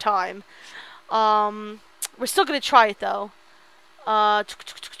waste of our time. We're still going to try it, though. I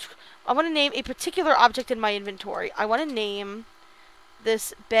want to name a particular object in my inventory. I want to name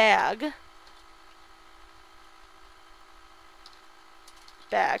this bag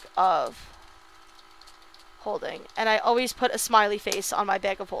of holding. And I always put a smiley face on my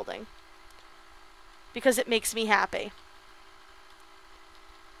bag of holding, because it makes me happy.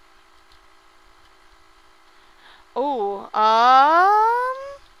 Oh,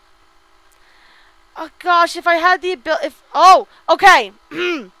 oh gosh, if I had the ability, oh, okay.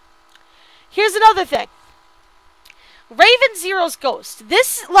 Here's another thing. Raven Zero's Ghost.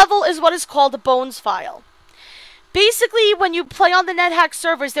 This level is what is called a bones file. Basically, when you play on the Nethack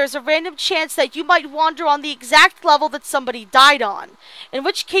servers, there's a random chance that you might wander on the exact level that somebody died on, in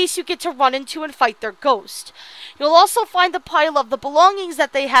which case you get to run into and fight their ghost. You'll also find the pile of the belongings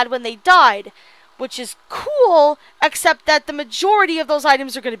that they had when they died, which is cool, except that the majority of those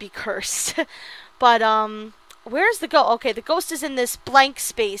items are going to be cursed. But, where's the ghost? Okay, the ghost is in this blank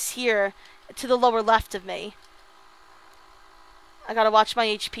space here, to the lower left of me. I gotta watch my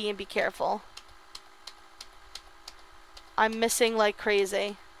HP and be careful. I'm missing like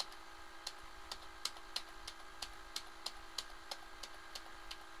crazy.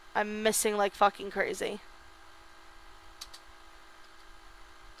 I'm missing like fucking crazy.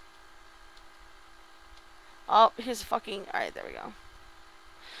 Oh, here's a fucking... Alright, there we go.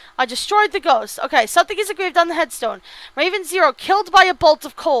 I destroyed the ghost. Okay, something is engraved on the headstone. Raven Zero, killed by a bolt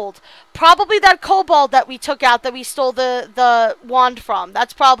of cold. Probably that kobold that we took out, that we stole the wand from.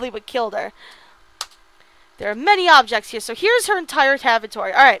 That's probably what killed her. There are many objects here. So here's her entire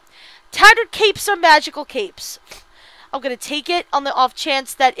inventory. Alright. Tattered capes are magical capes. I'm going to take it on the off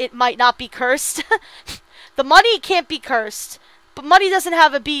chance that it might not be cursed. The money can't be cursed. But money doesn't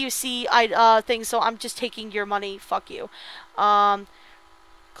have a BUC thing, so I'm just taking your money. Fuck you.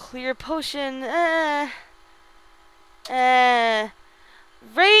 Clear potion. Rings.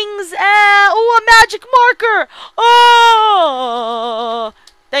 Oh, a magic marker. Oh!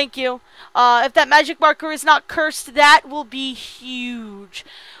 Thank you. If that magic marker is not cursed, that will be huge.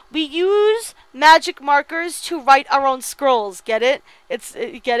 We use magic markers to write our own scrolls. Get it?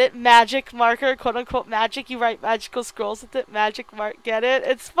 Get it? Magic marker, quote unquote magic. You write magical scrolls with it. Magic mark. Get it?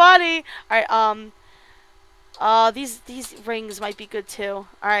 It's funny. All right. These rings might be good too.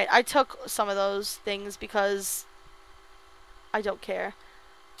 All right. I took some of those things because I don't care.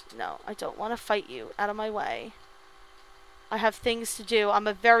 No, I don't want to fight you. Out of my way. I have things to do. I'm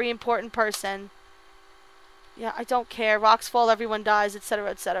a very important person. Yeah, I don't care. Rocks fall, everyone dies, etc.,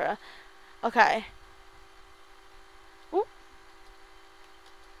 etc. Okay. Ooh.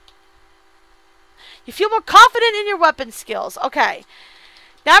 You feel more confident in your weapon skills. Okay.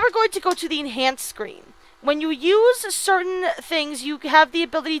 Now we're going to go to the enhanced screen. When you use certain things, you have the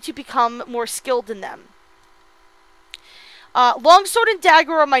ability to become more skilled in them. Longsword and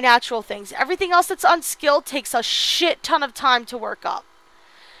dagger are my natural things. Everything else that's unskilled takes a shit ton of time to work up.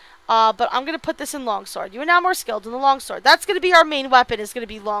 But I'm going to put this in longsword. You are now more skilled in the longsword. That's going to be our main weapon, is going to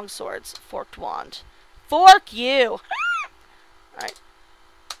be longswords. Forked wand. Fork you! Alright.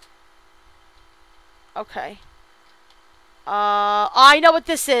 Okay. I know what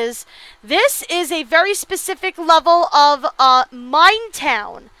this is. This is a very specific level of Mine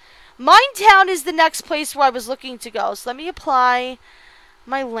Town. Mine Town is the next place where I was looking to go. So let me apply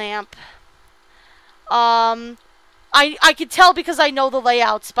my lamp. I can tell because I know the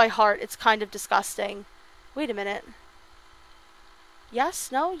layouts by heart. It's kind of disgusting. Wait a minute.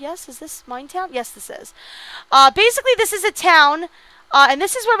 Yes? No? Yes? Is this mine town? Yes, this is. Basically, this is a town, and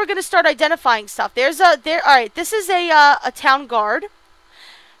this is where we're gonna start identifying stuff. Alright, this is a town guard.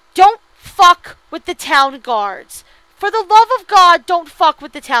 Don't fuck with the town guards. For the love of God, don't fuck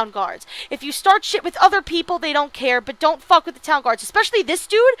with the town guards. If you start shit with other people, they don't care, but don't fuck with the town guards. Especially this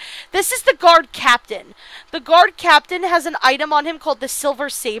dude. This is the guard captain. The guard captain has an item on him called the Silver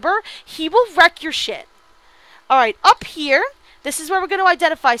Saber. He will wreck your shit. Alright, up here, this is where we're going to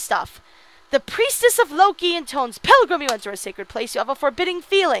identify stuff. The priestess of Loki intones, "Pilgrim, you enter a sacred place. You have a forbidding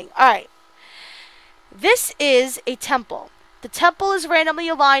feeling." Alright. This is a temple. The temple is randomly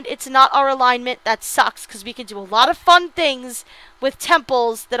aligned. It's not our alignment. That sucks because we can do a lot of fun things with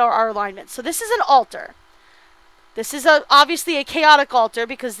temples that are our alignment. So this is an altar. This is obviously a chaotic altar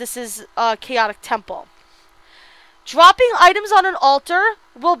because this is a chaotic temple. Dropping items on an altar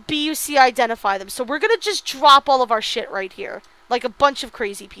will BUC identify them. So we're going to just drop all of our shit right here. Like a bunch of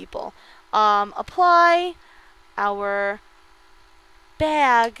crazy people. Apply our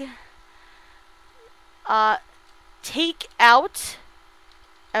bag. Take out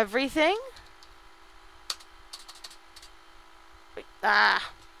everything. Wait, There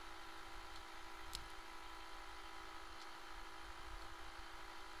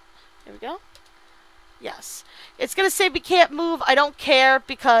we go. Yes. It's going to say we can't move. I don't care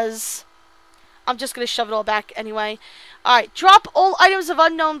because I'm just going to shove it all back anyway. Alright, drop all items of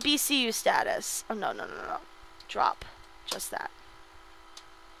unknown BCU status. Oh, no. Drop. Just that.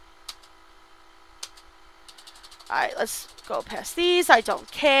 Alright, let's go past these. I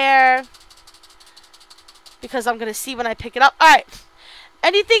don't care. Because I'm going to see when I pick it up. Alright.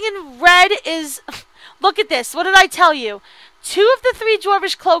 Anything in red is... Look at this. What did I tell you? 2 of the 3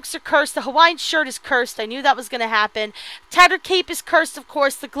 dwarvish cloaks are cursed. The Hawaiian shirt is cursed. I knew that was going to happen. Tattered cape is cursed, of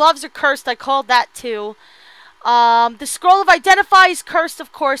course. The gloves are cursed. I called that too. The scroll of identify is cursed,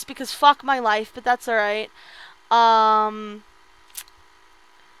 of course, because fuck my life. But that's alright.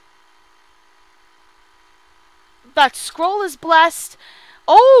 That scroll is blessed.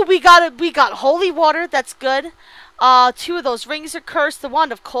 Oh, we got holy water. That's good. 2 of those rings are cursed. The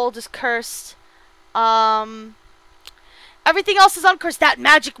wand of cold is cursed. Everything else is uncursed. That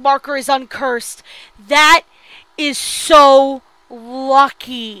magic marker is uncursed. That is so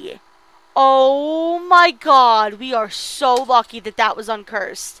lucky. Oh my god. We are so lucky that that was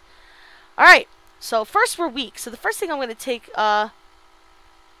uncursed. Alright. So first we're weak. So the first thing I'm going to take,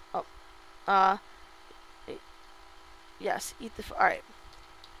 yes, eat the... Alright.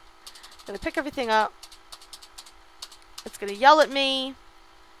 I'm going to pick everything up. It's going to yell at me.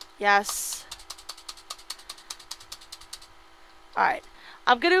 Yes. Alright.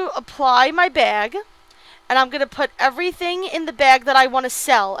 I'm going to apply my bag. And I'm going to put everything in the bag that I want to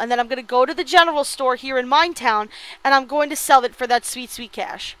sell. And then I'm going to go to the general store here in Minetown. And I'm going to sell it for that sweet, sweet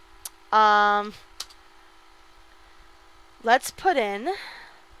cash. Let's put in...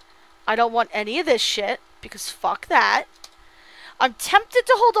 I don't want any of this shit. Because fuck that. I'm tempted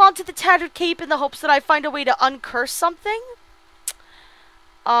to hold on to the tattered cape in the hopes that I find a way to uncurse something.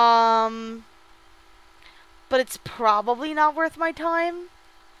 But it's probably not worth my time.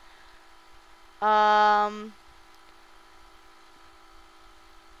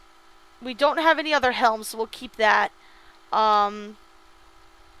 We don't have any other helms, so we'll keep that. I'll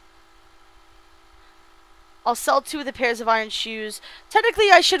sell 2 of the pairs of iron shoes. Technically,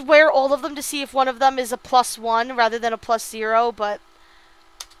 I should wear all of them to see if one of them is a +1 rather than a +0, but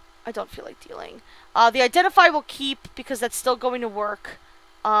I don't feel like dealing. The identify will keep because that's still going to work.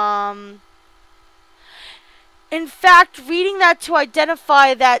 In fact, reading that to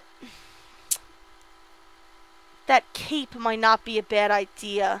identify that cape might not be a bad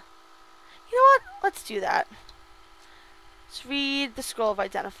idea. You know what? Let's do that. Let's read the scroll of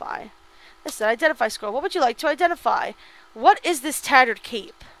identify. This is an identify scroll. What would you like to identify? What is this tattered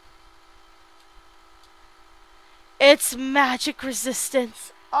cape? It's magic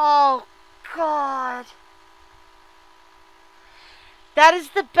resistance. Oh, God. That is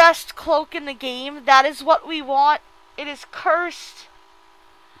the best cloak in the game. That is what we want. It is cursed.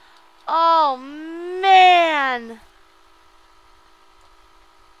 Oh, man.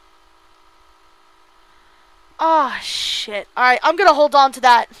 Oh, shit. Alright, I'm gonna hold on to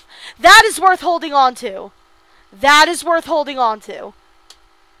that. That is worth holding on to. That is worth holding on to.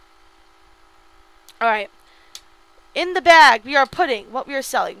 Alright. In the bag, we are putting what we are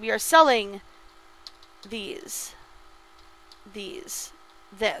selling. We are selling these. This.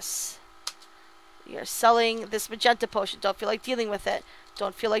 We are selling this magenta potion. Don't feel like dealing with it.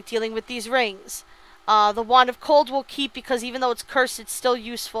 Don't feel like dealing with these rings. The wand of cold will keep because even though it's cursed, it's still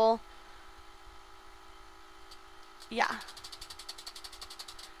useful. Yeah.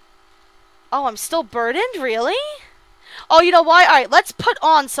 Oh, I'm still burdened? Really? Oh, you know why? Alright, let's put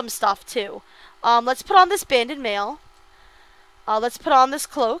on some stuff, too. Let's put on this banded mail. Let's put on this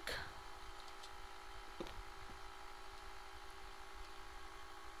cloak.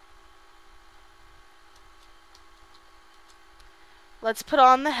 Let's put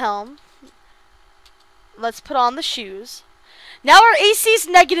on the helm. Let's put on the shoes. Now our AC's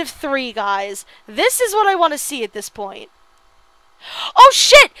 -3, guys. This is what I want to see at this point. Oh,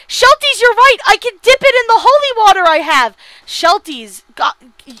 shit! Shelties, you're right! I can dip it in the holy water I have! Shelties,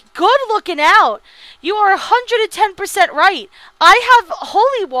 good looking out. You are 110% right. I have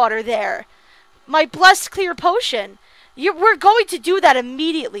holy water there. My blessed clear potion. We're going to do that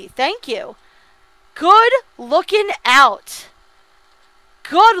immediately. Thank you. Good looking out.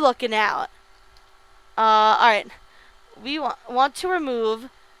 Good looking out. Alright. We want to remove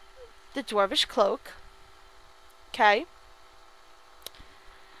the dwarvish cloak. Okay.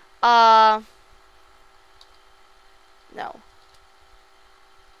 No.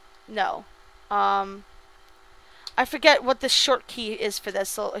 No. I forget what the short key is for this,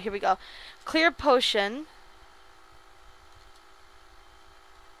 so here we go. Clear potion.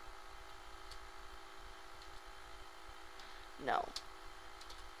 No.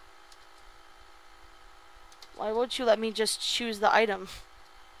 Why won't you let me just choose the item?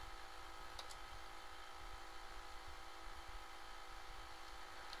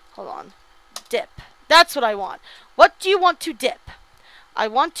 Hold on. Dip. That's what I want. What do you want to dip? I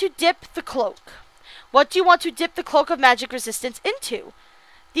want to dip the cloak. What do you want to dip the cloak of magic resistance into?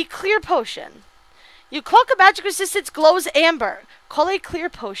 The clear potion. Your cloak of magic resistance glows amber. Call a clear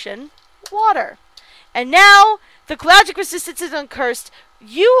potion water. And now the magic resistance is uncursed.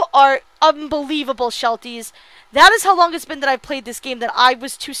 You are unbelievable, Shelties. That is how long it's been that I've played this game that I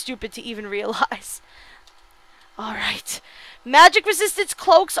was too stupid to even realize. Alright. Magic resistance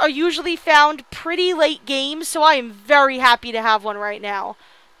cloaks are usually found pretty late game, so I am very happy to have one right now.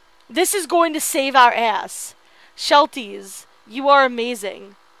 This is going to save our ass. Shelties, you are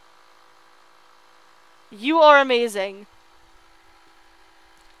amazing. You are amazing.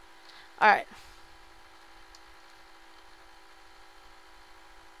 Alright.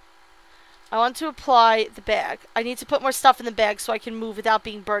 I want to apply the bag. I need to put more stuff in the bag so I can move without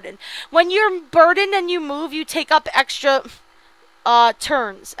being burdened. When you're burdened and you move, you take up extra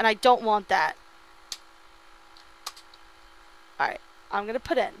turns, and I don't want that. Alright, I'm going to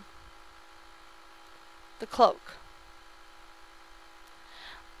put in the cloak.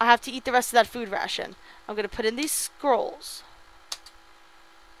 I have to eat the rest of that food ration. I'm going to put in these scrolls.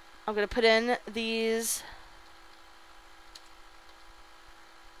 I'm going to put in these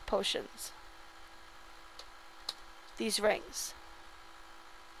potions. These rings.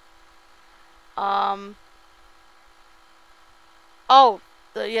 I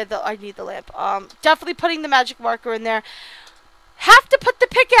need the lamp. Definitely putting the magic marker in there. Have to put the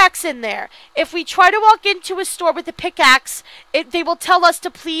pickaxe in there. If we try to walk into a store with a pickaxe, they will tell us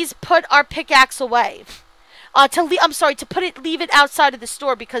to please put our pickaxe away. Leave it outside of the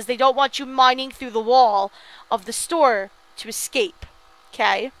store because they don't want you mining through the wall of the store to escape.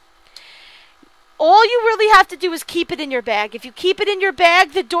 Okay? All you really have to do is keep it in your bag. If you keep it in your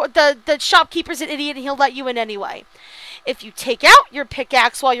bag, the shopkeeper's an idiot and he'll let you in anyway. If you take out your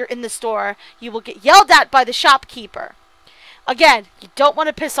pickaxe while you're in the store, you will get yelled at by the shopkeeper. Again, you don't want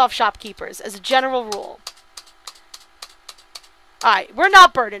to piss off shopkeepers as a general rule. Alright, we're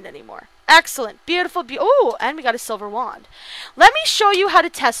not burdened anymore. Excellent. Beautiful. Ooh, and we got a silver wand. Let me show you how to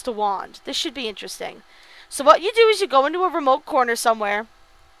test a wand. This should be interesting. So what you do is you go into a remote corner somewhere.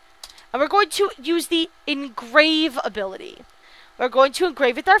 And we're going to use the engrave ability. We're going to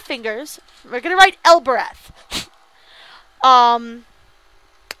engrave with our fingers. We're going to write Elbereth. Elbereth,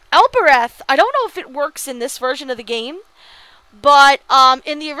 I don't know if it works in this version of the game. But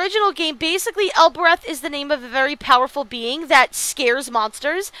in the original game, basically Elbereth is the name of a very powerful being that scares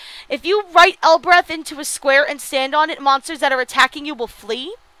monsters. If you write Elbereth into a square and stand on it, monsters that are attacking you will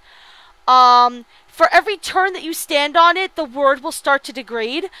flee. For every turn that you stand on it, the word will start to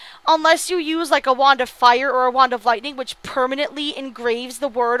degrade, unless you use like a wand of fire or a wand of lightning, which permanently engraves the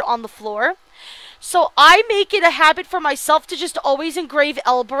word on the floor. So I make it a habit for myself to just always engrave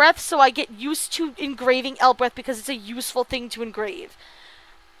Elbereth, so I get used to engraving Elbereth because it's a useful thing to engrave.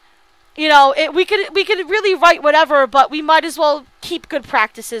 You know, we could really write whatever, but we might as well keep good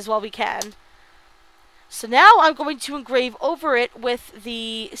practices while we can. So now I'm going to engrave over it with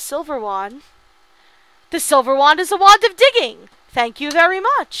the silver wand. The silver wand is a wand of digging. Thank you very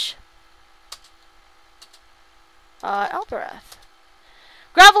much. Elbereth.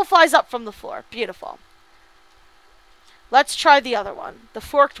 Gravel flies up from the floor. Beautiful. Let's try the other one. The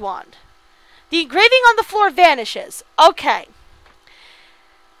forked wand. The engraving on the floor vanishes. Okay.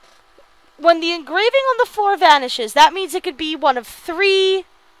 When the engraving on the floor vanishes, that means it could be one of three.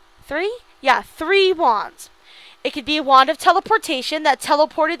 Three? Yeah, 3 wands. It could be a wand of teleportation that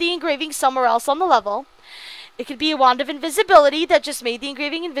teleported the engraving somewhere else on the level. It could be a wand of invisibility that just made the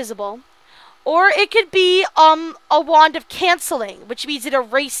engraving invisible. Or it could be a wand of canceling, which means it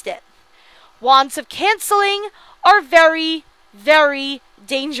erased it. Wands of canceling are very, very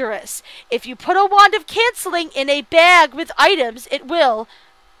dangerous. If you put a wand of canceling in a bag with items, it will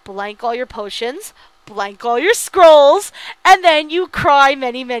blank all your potions, blank all your scrolls, and then you cry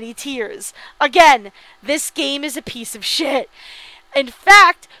many, many tears. Again, this game is a piece of shit. In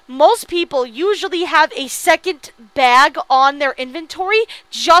fact, most people usually have a second bag on their inventory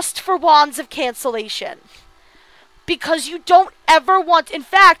just for wands of cancellation. Because you don't ever want... In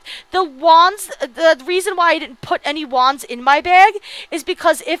fact, the reason why I didn't put any wands in my bag is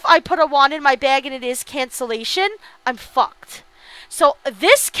because if I put a wand in my bag and it is cancellation, I'm fucked. So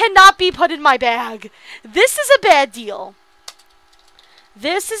this cannot be put in my bag. This is a bad deal.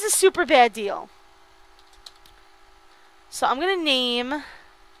 This is a super bad deal. So I'm going to name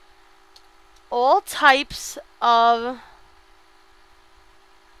all types of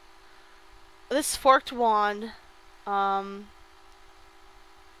this forked wand. I'm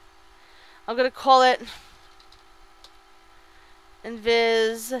going to call it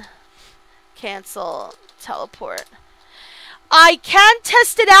Invis Cancel Teleport. I can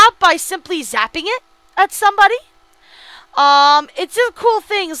test it out by simply zapping it at somebody. It's just cool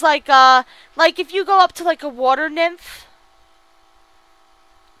things like if you go up to like a water nymph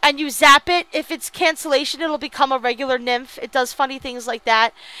and you zap it, if it's cancellation, it'll become a regular nymph. It does funny things like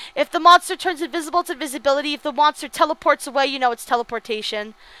that. If the monster turns invisible, it's invisibility. If the monster teleports away, you know it's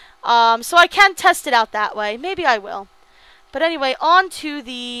teleportation. So I can test it out that way. Maybe I will. But anyway, on to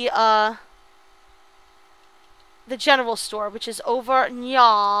the general store, which is over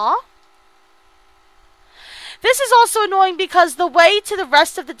nya. This is also annoying because the way to the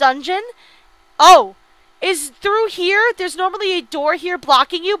rest of the dungeon, is through here. There's normally a door here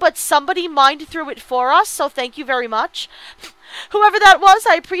blocking you, but somebody mined through it for us, so thank you very much. Whoever that was,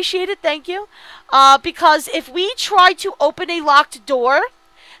 I appreciate it, thank you. Because if we try to open a locked door,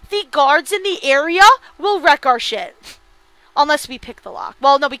 the guards in the area will wreck our shit. Unless we pick the lock.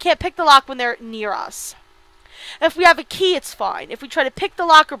 Well, no, we can't pick the lock when they're near us. If we have a key, it's fine. If we try to pick the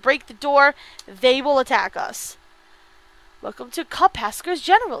lock or break the door, they will attack us. Welcome to Kopasker's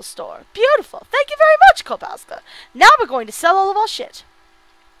General Store. Beautiful. Thank you very much, Kopasker. Now we're going to sell all of our shit.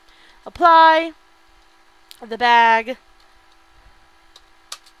 Apply. The bag.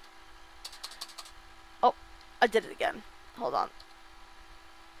 Oh, I did it again. Hold on.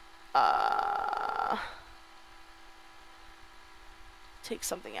 Take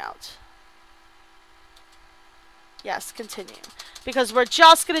something out. Yes, continue. Because we're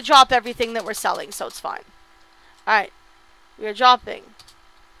just going to drop everything that we're selling, so it's fine. Alright. We are dropping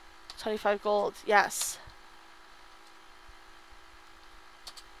 25 gold. Yes.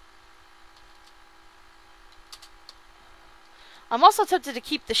 I'm also tempted to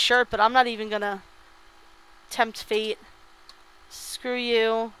keep the shirt, but I'm not even going to tempt fate. Screw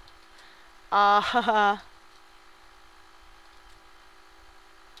you.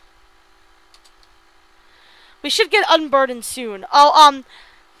 We should get unburdened soon.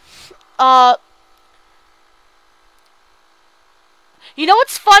 You know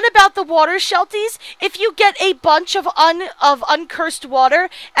what's fun about the water shelties? If you get a bunch of uncursed water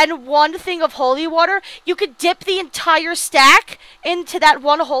and one thing of holy water, you could dip the entire stack into that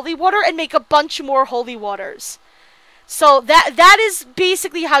one holy water and make a bunch more holy waters. So that is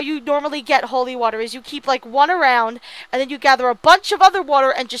basically how you normally get holy water, is you keep like one around and then you gather a bunch of other water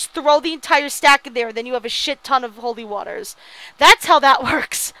and just throw the entire stack in there, and then you have a shit ton of holy waters. That's how that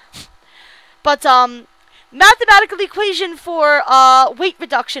works. But mathematical equation for weight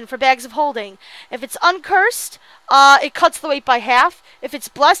reduction for bags of holding. If it's uncursed, it cuts the weight by half. If it's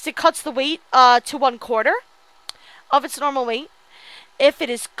blessed, it cuts the weight to 1/4 of its normal weight. If it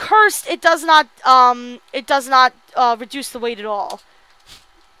is cursed, it does not reduce the weight at all.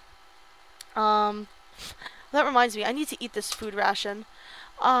 That reminds me, I need to eat this food ration.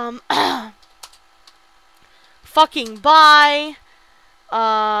 Fucking bye.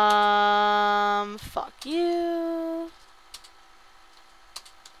 Fuck you.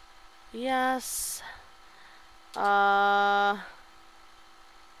 Yes. I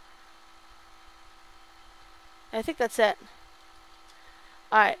think that's it.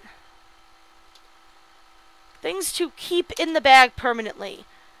 Alright. Things to keep in the bag permanently.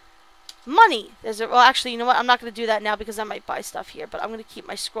 Money. Well, actually, you know what? I'm not going to do that now because I might buy stuff here. But I'm going to keep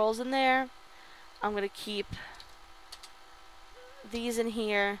my scrolls in there. I'm going to keep these in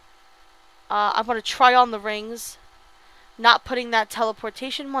here. I'm going to try on the rings. Not putting that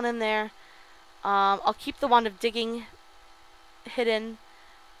teleportation one in there. I'll keep the wand of digging hidden.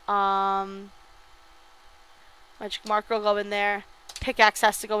 Magic marker will go in there. Pickaxe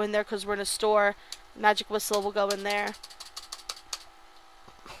has to go in there because we're in a store. Magic whistle will go in there.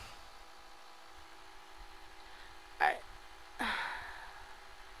 Alright.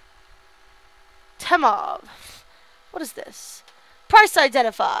 Temov. What is this? Price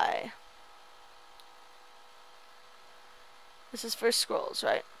identify. This is for scrolls,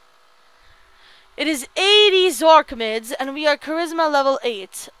 right? It is 80 Zorkmids, and we are Charisma level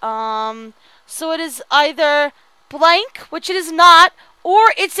 8. So it is either blank, which it is not,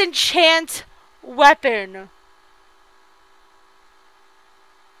 or it's enchant weapon.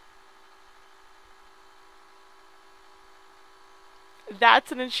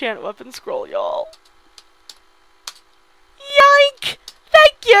 That's an enchant weapon scroll, y'all. Yoink!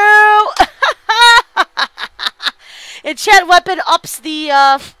 Thank you! Enchant weapon ups the,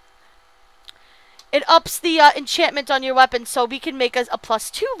 enchantment on your weapon, so we can make a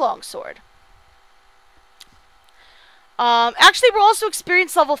 +2 longsword. Actually, we're also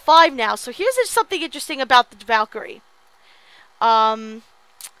experienced level 5 now, so here's something interesting about the Valkyrie. If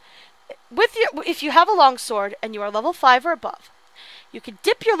you have a longsword and you are level 5 or above, you can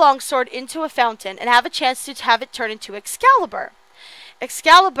dip your longsword into a fountain and have a chance to have it turn into Excalibur.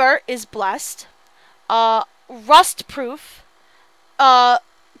 Excalibur is blessed, rust-proof,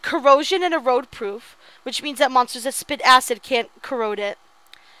 corrosion and erode-proof, which means that monsters that spit acid can't corrode it.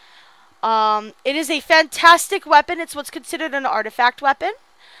 It is a fantastic weapon. It's what's considered an artifact weapon.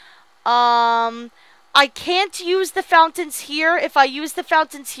 I can't use the fountains here. If I use the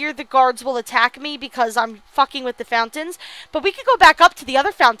fountains here, the guards will attack me because I'm fucking with the fountains. But we can go back up to the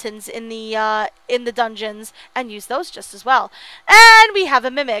other fountains in the dungeons and use those just as well. And we have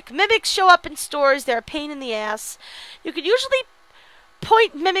a mimic. Mimics show up in stores. They're a pain in the ass. You could usually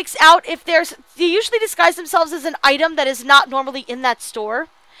point mimics out if they usually disguise themselves as an item that is not normally in that store.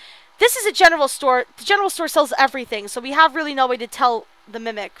 This is a general store. The general store sells everything, so we have really no way to tell the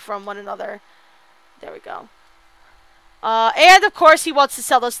mimic from one another. There we go. And of course he wants to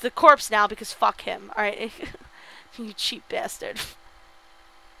sell us the corpse now because fuck him. Alright. You cheap bastard.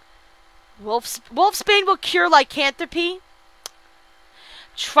 Wolfsbane will cure lycanthropy.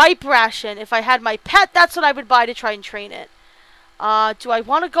 Tripe ration. If I had my pet, that's what I would buy to try and train it. Do I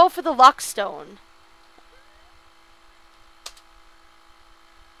want to go for the Luckstone?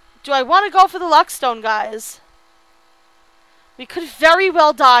 Do I want to go for the Luckstone, guys? We could very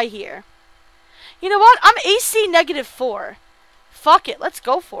well die here. You know what? I'm AC -4. Fuck it. Let's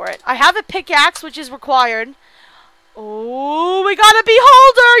go for it. I have a pickaxe, which is required. Oh, we got a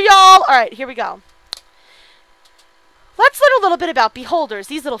beholder, y'all. All right, here we go. Let's learn a little bit about beholders.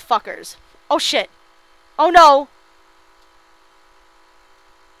 These little fuckers. Oh, shit. Oh, no.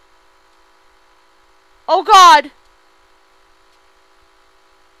 Oh, God.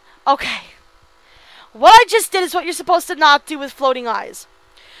 Okay. What I just did is what you're supposed to not do with floating eyes.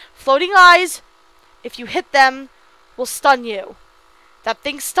 Floating eyes, if you hit them, will stun you. That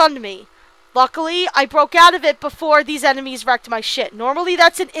thing stunned me. Luckily, I broke out of it before these enemies wrecked my shit. Normally,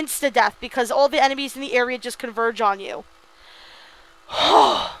 that's an insta-death because all the enemies in the area just converge on you.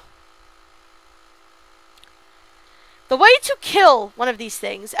 The way to kill one of these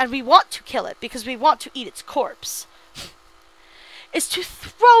things, and we want to kill it because we want to eat its corpse, is to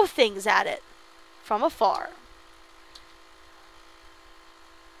throw things at it from afar.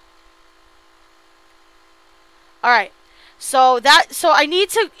 Alright. So I need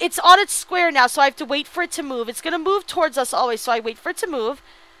to, it's on its square now, so I have to wait for it to move. It's going to move towards us always, so I wait for it to move,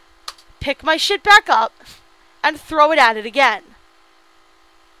 pick my shit back up, and throw it at it again.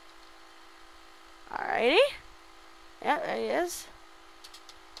 Alrighty. Yeah, there he is.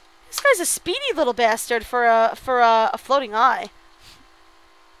 This guy's a speedy little bastard for a floating eye.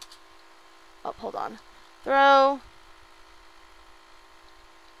 Oh, hold on. Throw.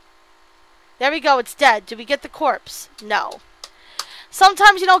 There we go, it's dead. Did we get the corpse? No.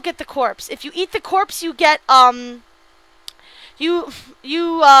 Sometimes you don't get the corpse. If you eat the corpse, you get, what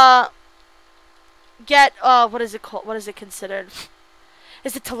is it called? What is it considered?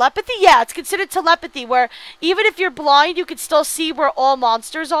 Is it telepathy? Yeah, it's considered telepathy, where even if you're blind, you can still see where all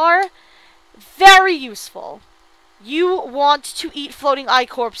monsters are. Very useful. You want to eat floating eye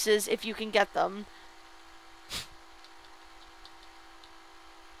corpses if you can get them.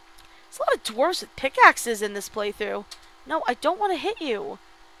 There's a lot of dwarves with pickaxes in this playthrough. No, I don't want to hit you.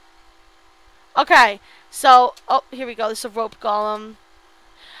 Okay, so, oh, here we go. This is a rope golem.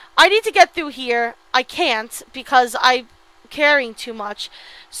 I need to get through here. I can't because I'm carrying too much.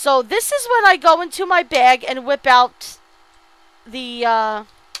 So this is when I go into my bag and whip out the,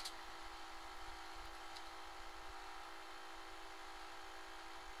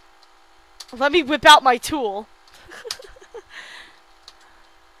 let me whip out my tool.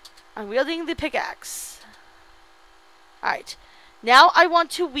 I'm wielding the pickaxe. Alright. Now I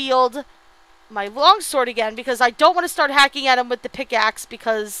want to wield my longsword again because I don't want to start hacking at him with the pickaxe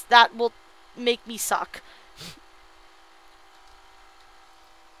because that will make me suck.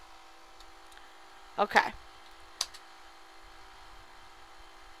 Okay.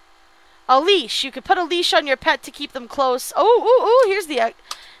 A leash. You could put a leash on your pet to keep them close. Oh, ooh, ooh, here's the...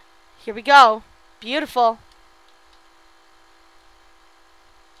 Here we go. Beautiful.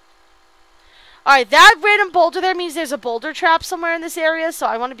 Alright, that random boulder there means there's a boulder trap somewhere in this area, so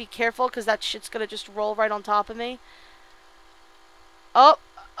I want to be careful because that shit's going to just roll right on top of me. Oh,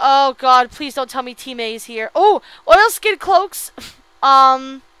 oh god, please don't tell me Team A is here. Oh, oilskin cloaks.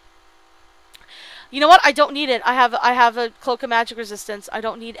 You know what? I don't need it. I have a cloak of magic resistance. I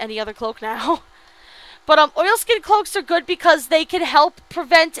don't need any other cloak now. But oilskin cloaks are good because they can help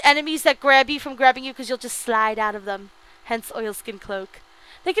prevent enemies that grab you from grabbing you because you'll just slide out of them. Hence oilskin cloak.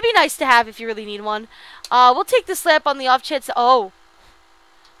 They can be nice to have if you really need one. We'll take this lamp on the off chance. Oh.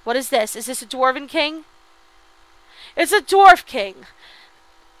 What is this? Is this a dwarven king? It's a dwarf king.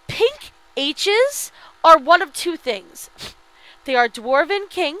 Pink H's are one of two things. They are dwarven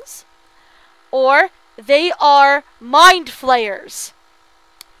kings, or they are mind flayers.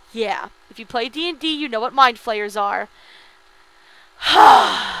 Yeah, if you play D&D, you know what mind flayers are.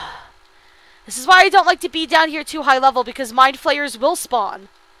 This is why I don't like to be down here too high level, because mind flayers will spawn.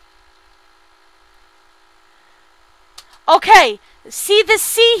 Okay, see this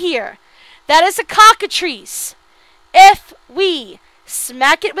C here? That is a cockatrice. If we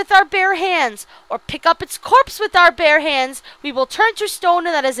smack it with our bare hands, or pick up its corpse with our bare hands, we will turn to stone,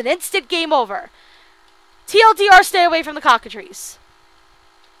 and that is an instant game over. TLDR, stay away from the cockatrice.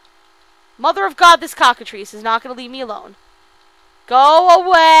 Mother of God, this cockatrice is not going to leave me alone. Go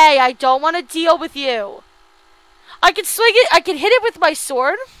away. I don't want to deal with you. I can swing it. I can hit it with my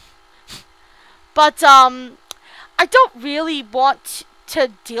sword. But, I don't really want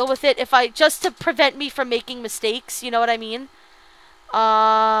to deal with it just to prevent me from making mistakes. You know what I mean?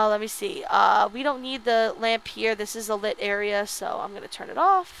 Let me see. We don't need the lamp here. This is a lit area, so I'm going to turn it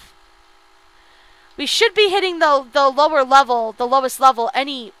off. We should be hitting the lower level, the lowest level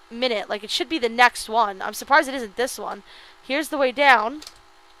any minute. Like, it should be the next one. I'm surprised it isn't this one. Here's the way down.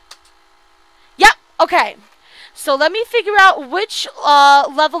 Yep, okay. So let me figure out which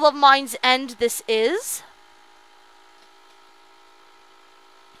level of Mind's End this is.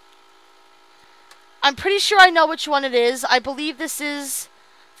 I'm pretty sure I know which one it is. I believe this is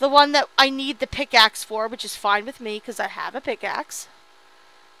the one that I need the pickaxe for, which is fine with me because I have a pickaxe.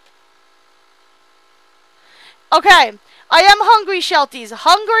 Okay, I am hungry, Shelties.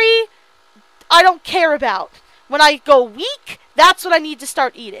 Hungry, I don't care about. When I go weak, that's what I need to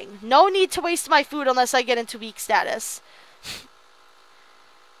start eating. No need to waste my food unless I get into weak status.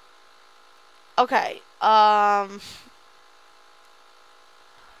 Okay, oh,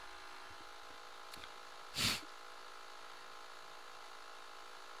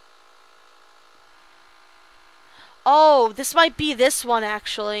 this might be this one,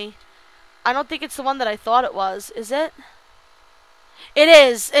 actually. I don't think it's the one that I thought it was. Is it? It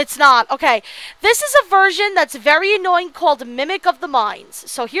is. It's not. Okay. This is a version that's very annoying called Mimic of the Mines.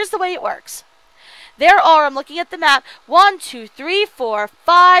 So here's the way it works. There are, I'm looking at the map, 1, 2, 3, 4,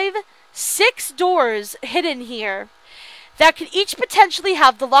 5, 6 doors hidden here that can each potentially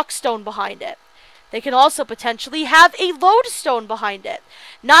have the luck stone behind it. They can also potentially have a lodestone behind it.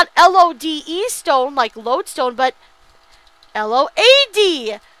 Not L-O-D-E stone like lodestone, but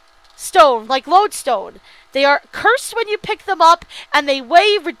L-O-A-D stone like lodestone. They are cursed when you pick them up, and they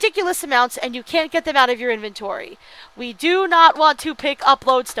weigh ridiculous amounts, and you can't get them out of your inventory. We do not want to pick up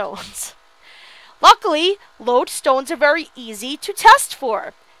lodestones. Luckily, lodestones are very easy to test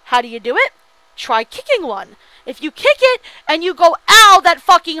for. How do you do it? Try kicking one. If you kick it, and you go, ow, that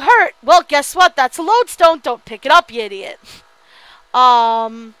fucking hurt, well, guess what? That's a lodestone. Don't pick it up, you idiot.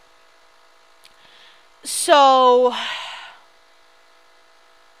 So...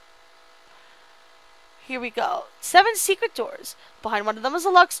 here we go. 7 secret doors. Behind one of them is a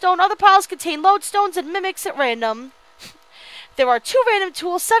luck stone. Other piles contain lodestones and mimics at random. There are 2 random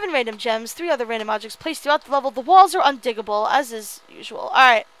tools, 7 random gems, 3 other random objects placed throughout the level. The walls are undiggable, as is usual.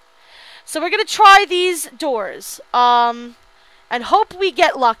 Alright. So we're going to try these doors. And hope we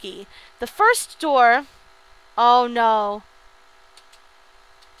get lucky. The first door... oh no.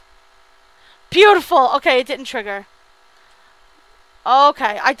 Beautiful. Okay, it didn't trigger.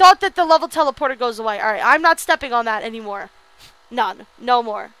 Okay, I thought that the level teleporter goes away. Alright, I'm not stepping on that anymore. None. No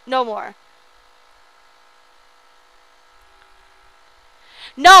more. No more.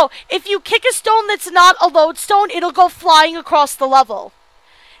 No, if you kick a stone that's not a lodestone, it'll go flying across the level.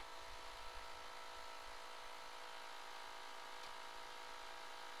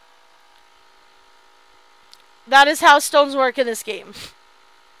 That is how stones work in this game.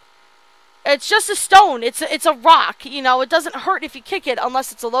 It's just a stone. It's a rock. You know, it doesn't hurt if you kick it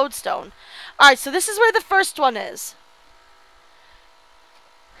unless it's a lodestone. Alright, so this is where the first one is.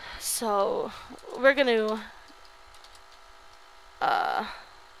 So, we're gonna...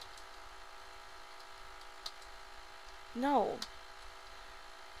 No.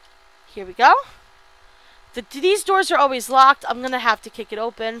 Here we go. These doors are always locked. I'm gonna have to kick it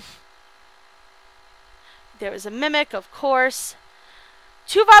open. There is a mimic, of course.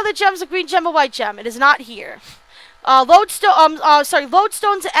 2 violet gems, a green gem, a white gem. It is not here. Lodestones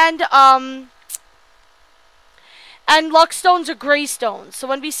and luck stones are gray stones. So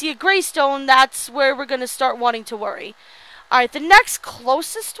when we see a gray stone, that's where we're gonna start wanting to worry. Alright, the next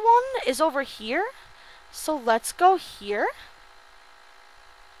closest one is over here. So let's go here.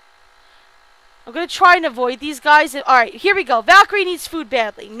 I'm gonna try and avoid these guys. Alright, here we go. Valkyrie needs food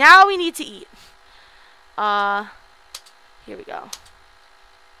badly. Now we need to eat. Here we go.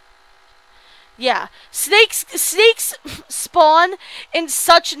 Yeah, snakes spawn in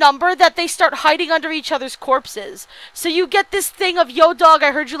such number that they start hiding under each other's corpses. So you get this thing of, yo dog,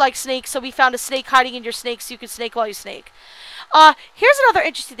 I heard you like snakes, so we found a snake hiding in your snake so you can snake while you snake. Here's another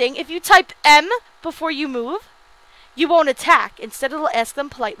interesting thing. If you type M before you move, you won't attack. Instead, it'll ask them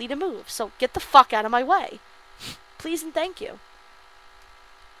politely to move. So get the fuck out of my way. Please and thank you.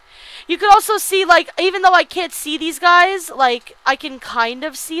 You could also see, like, even though I can't see these guys, like, I can kind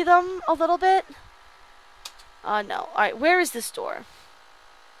of see them a little bit. No. Alright, where is this door?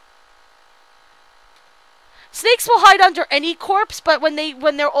 Snakes will hide under any corpse, but when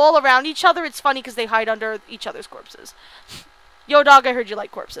they're all around each other, it's funny because they hide under each other's corpses. Yo, dog, I heard you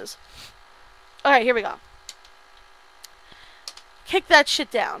like corpses. Alright, here we go. Kick that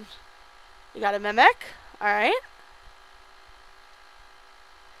shit down. We got a mimic. Alright.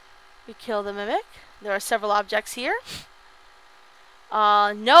 We kill the mimic. There are several objects here.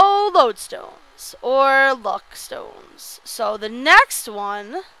 No lodestones or luck stones. So the next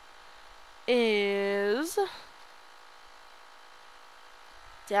one is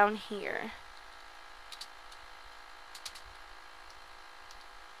down here.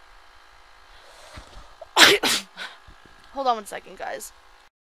 Hold on one second, guys.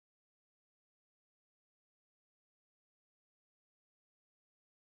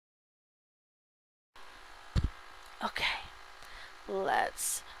 Okay.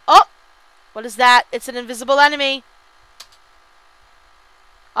 Let's... Oh! What is that? It's an invisible enemy.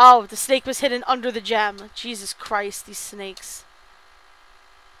 Oh, the snake was hidden under the gem. Jesus Christ, these snakes.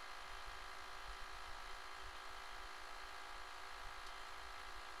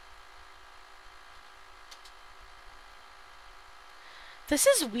 This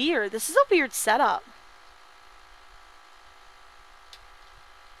is weird. This is a weird setup.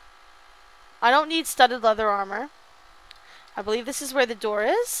 I don't need studded leather armor. I believe this is where the door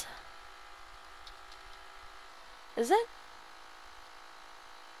is. Is it?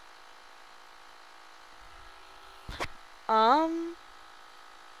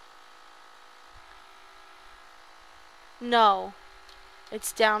 No.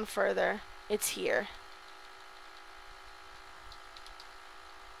 It's down further. It's here.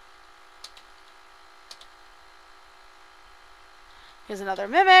 Here's another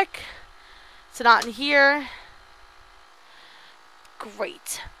mimic. It's not in here.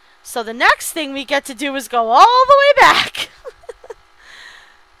 Great. So the next thing we get to do is go all the way back.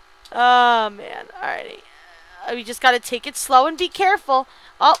 Oh, man. Alrighty. We just gotta take it slow and be careful.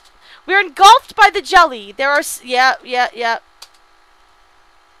 Oh, we're engulfed by the jelly. There are... Yeah.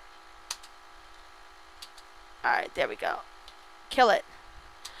 Alright, there we go. Kill it.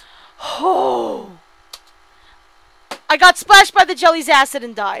 Oh! I got splashed by the jelly's acid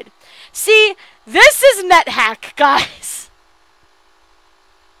and died. See, this is Nethack, guys.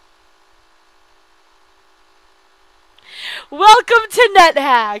 Welcome to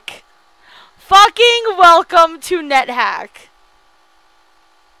Nethack. Fucking welcome to Nethack.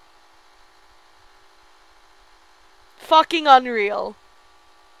 Fucking unreal.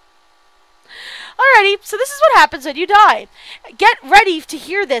 Alrighty, so this is what happens when you die. Get ready to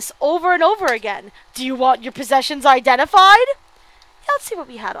hear this over and over again. Do you want your possessions identified? Yeah, let's see what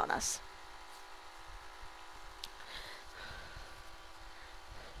we had on us.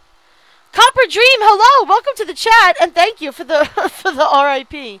 Copper Super Dream, hello, welcome to the chat, and thank you for the for the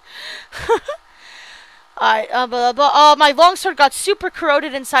RIP. Alright, my longsword got super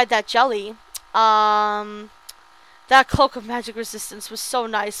corroded inside that jelly. That cloak of magic resistance was so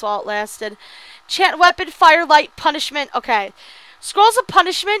nice while it lasted. Chant weapon, firelight, punishment. Okay. Scrolls of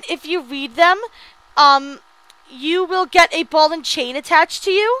punishment, if you read them, you will get a ball and chain attached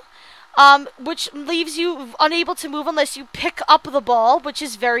to you, which leaves you unable to move unless you pick up the ball, which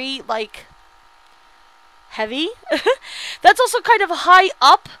is very, like, heavy. That's also kind of high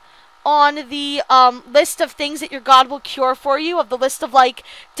up on the list of things that your god will cure for you, of the list of, like,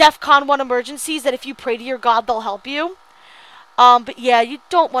 DEFCON 1 emergencies that if you pray to your god, they'll help you. But yeah, you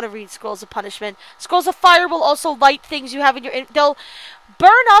don't want to read Scrolls of Punishment. Scrolls of Fire will also light things you have in your... they'll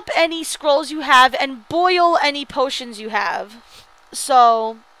burn up any scrolls you have and boil any potions you have.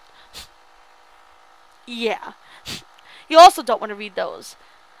 So, yeah. You also don't want to read those.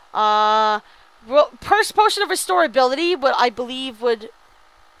 Potion of Restorability, what I believe would...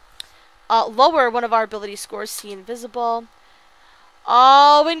 lower one of our ability scores. See invisible.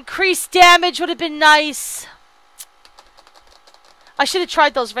 Oh, increased damage would have been nice. I should have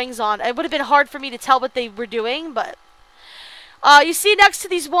tried those rings on. It would have been hard for me to tell what they were doing, but... you see next to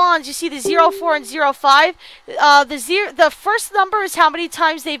these wands, you see the 0, 4, and 0, 5. The first number is how many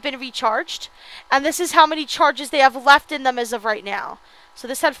times they've been recharged. And this is how many charges they have left in them as of right now. So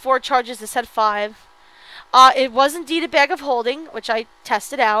this had 4 charges, this had 5. It was indeed a bag of holding, which I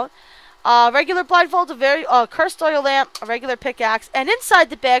tested out. Regular blindfold, a very cursed oil lamp, a regular pickaxe, and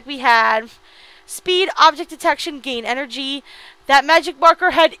inside the bag we had speed, object detection, gain energy. That magic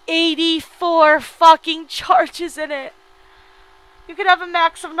marker had 84 fucking charges in it. You could have a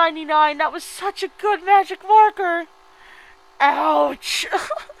max of 99. That was such a good magic marker. Ouch.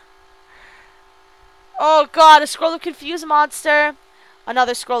 Oh god, a scroll of confuse monster,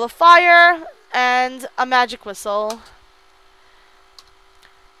 another scroll of fire, and a magic whistle.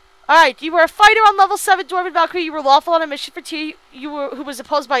 Alright, you were a fighter on level 7 Dwarven Valkyrie. You were lawful on a mission for Tyr, who was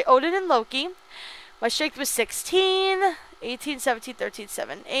opposed by Odin and Loki. My strength was 16, 18, 17, 13,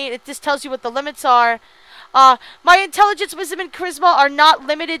 7, 8. It just tells you what the limits are. My intelligence, wisdom, and charisma are not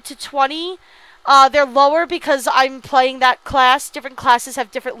limited to 20. They're lower because I'm playing that class. Different classes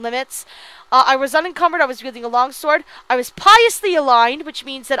have different limits. I was unencumbered. I was wielding a longsword. I was piously aligned, which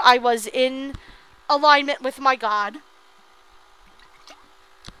means that I was in alignment with my god.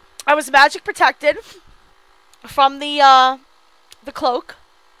 I was magic protected from the cloak.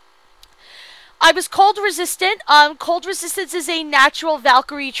 I was cold resistant. Cold resistance is a natural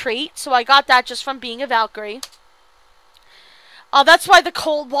Valkyrie trait, so I got that just from being a Valkyrie. That's why the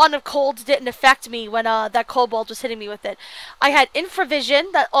wand of cold didn't affect me when that kobold was hitting me with it. I had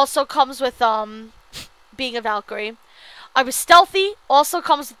infravision, that also comes with being a Valkyrie. I was stealthy, also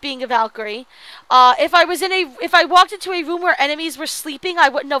comes with being a Valkyrie. If I walked into a room where enemies were sleeping, I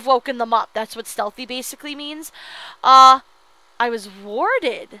wouldn't have woken them up. That's what stealthy basically means. I was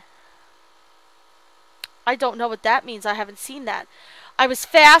warded. I don't know what that means. I haven't seen that. I was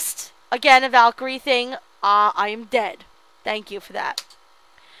fast. Again, a Valkyrie thing. I am dead. Thank you for that.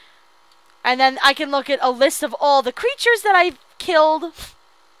 And then I can look at a list of all the creatures that I've killed.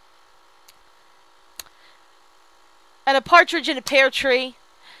 And a partridge in a pear tree.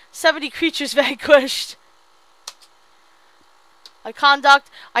 70 creatures vanquished. My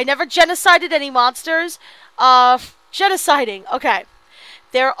conduct. I never genocided any monsters. Genociding. Okay.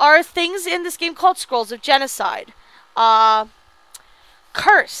 There are things in this game called Scrolls of Genocide.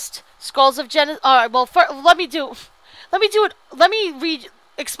 Cursed. Scrolls of Genocide. Well, let me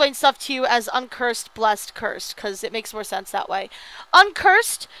explain stuff to you as uncursed, blessed, cursed, because it makes more sense that way.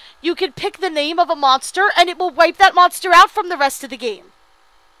 Uncursed, you can pick the name of a monster, and it will wipe that monster out from the rest of the game.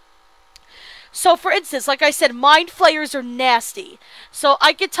 So, for instance, like I said, mind flayers are nasty. So,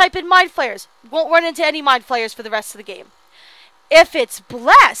 I could type in mind flayers. Won't run into any mind flayers for the rest of the game. If it's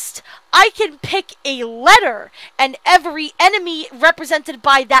blessed, I can pick a letter, and every enemy represented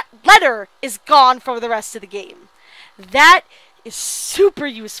by that letter is gone for the rest of the game. That is super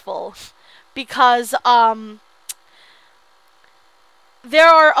useful because there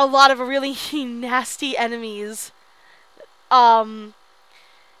are a lot of really nasty enemies. Like,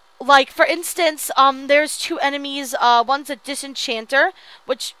 for instance, there's 2 enemies. One's a disenchanter,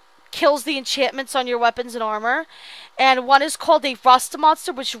 which kills the enchantments on your weapons and armor. And one is called a rust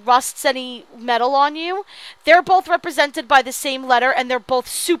monster, which rusts any metal on you. They're both represented by the same letter, and they're both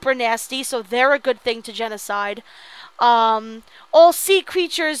super nasty, so they're a good thing to genocide. All sea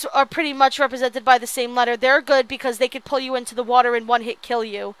creatures are pretty much represented by the same letter. They're good because they could pull you into the water and one-hit kill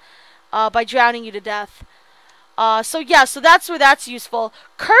you by drowning you to death. So yeah, so that's where that's useful.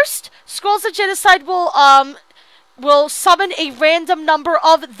 Cursed Scrolls of Genocide will summon a random number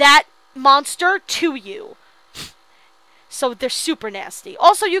of that monster to you. So they're super nasty.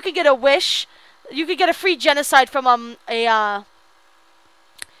 Also, you can get a wish. You can get a free genocide from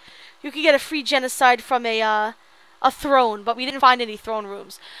you can get a free genocide from a throne, but we didn't find any throne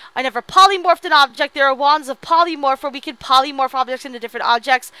rooms. I never polymorphed an object. There are wands of polymorph where we can polymorph objects into different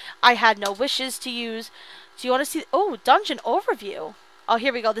objects. I had no wishes to use. Do you want to see? Oh, dungeon overview. Oh,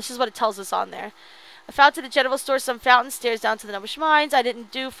 here we go. This is what it tells us on there. A fountain at general store, some fountain, stairs down to the Gnomish mines. I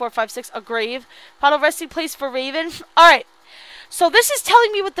didn't do 4, 5, 6. A grave. Final resting place for Raven. Alright. So this is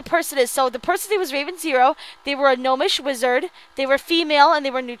telling me what the person is. So the person name was Raven Zero. They were a gnomish wizard. They were female and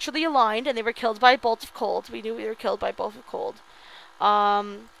they were neutrally aligned and they were killed by a bolt of cold. We knew we were killed by a bolt of cold.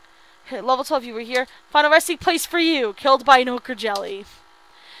 Level 12, you were here. Final resting place for you. Killed by an ochre jelly.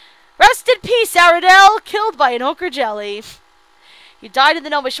 Rest in peace, Aradel. Killed by an ochre jelly. You died in the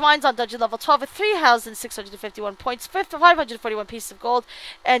Gnomish Mines on dungeon level 12 with 3,651 points, 541 pieces of gold,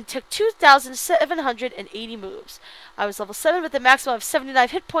 and took 2,780 moves. I was level 7 with a maximum of 79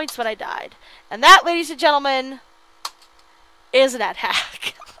 hit points when I died. And that, ladies and gentlemen, is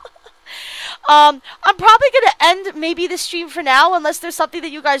Nethack. I'm probably going to end maybe the stream for now, unless there's something that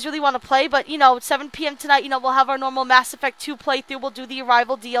you guys really want to play. But, you know, 7 p.m. tonight, you know, we'll have our normal Mass Effect 2 playthrough. We'll do the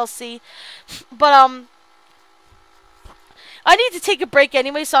Arrival DLC. But, I need to take a break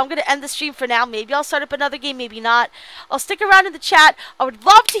anyway, so I'm going to end the stream for now. Maybe I'll start up another game, maybe not. I'll stick around in the chat. I would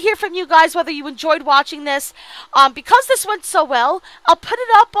love to hear from you guys whether you enjoyed watching this. Because this went so well, I'll put it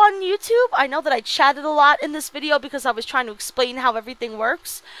up on YouTube. I know that I chatted a lot in this video because I was trying to explain how everything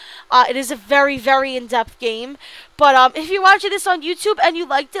works. It is a very, very in-depth game. But if you're watching this on YouTube and you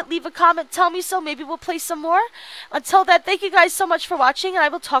liked it, leave a comment, tell me so. Maybe we'll play some more. Until then, thank you guys so much for watching, and I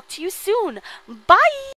will talk to you soon. Bye!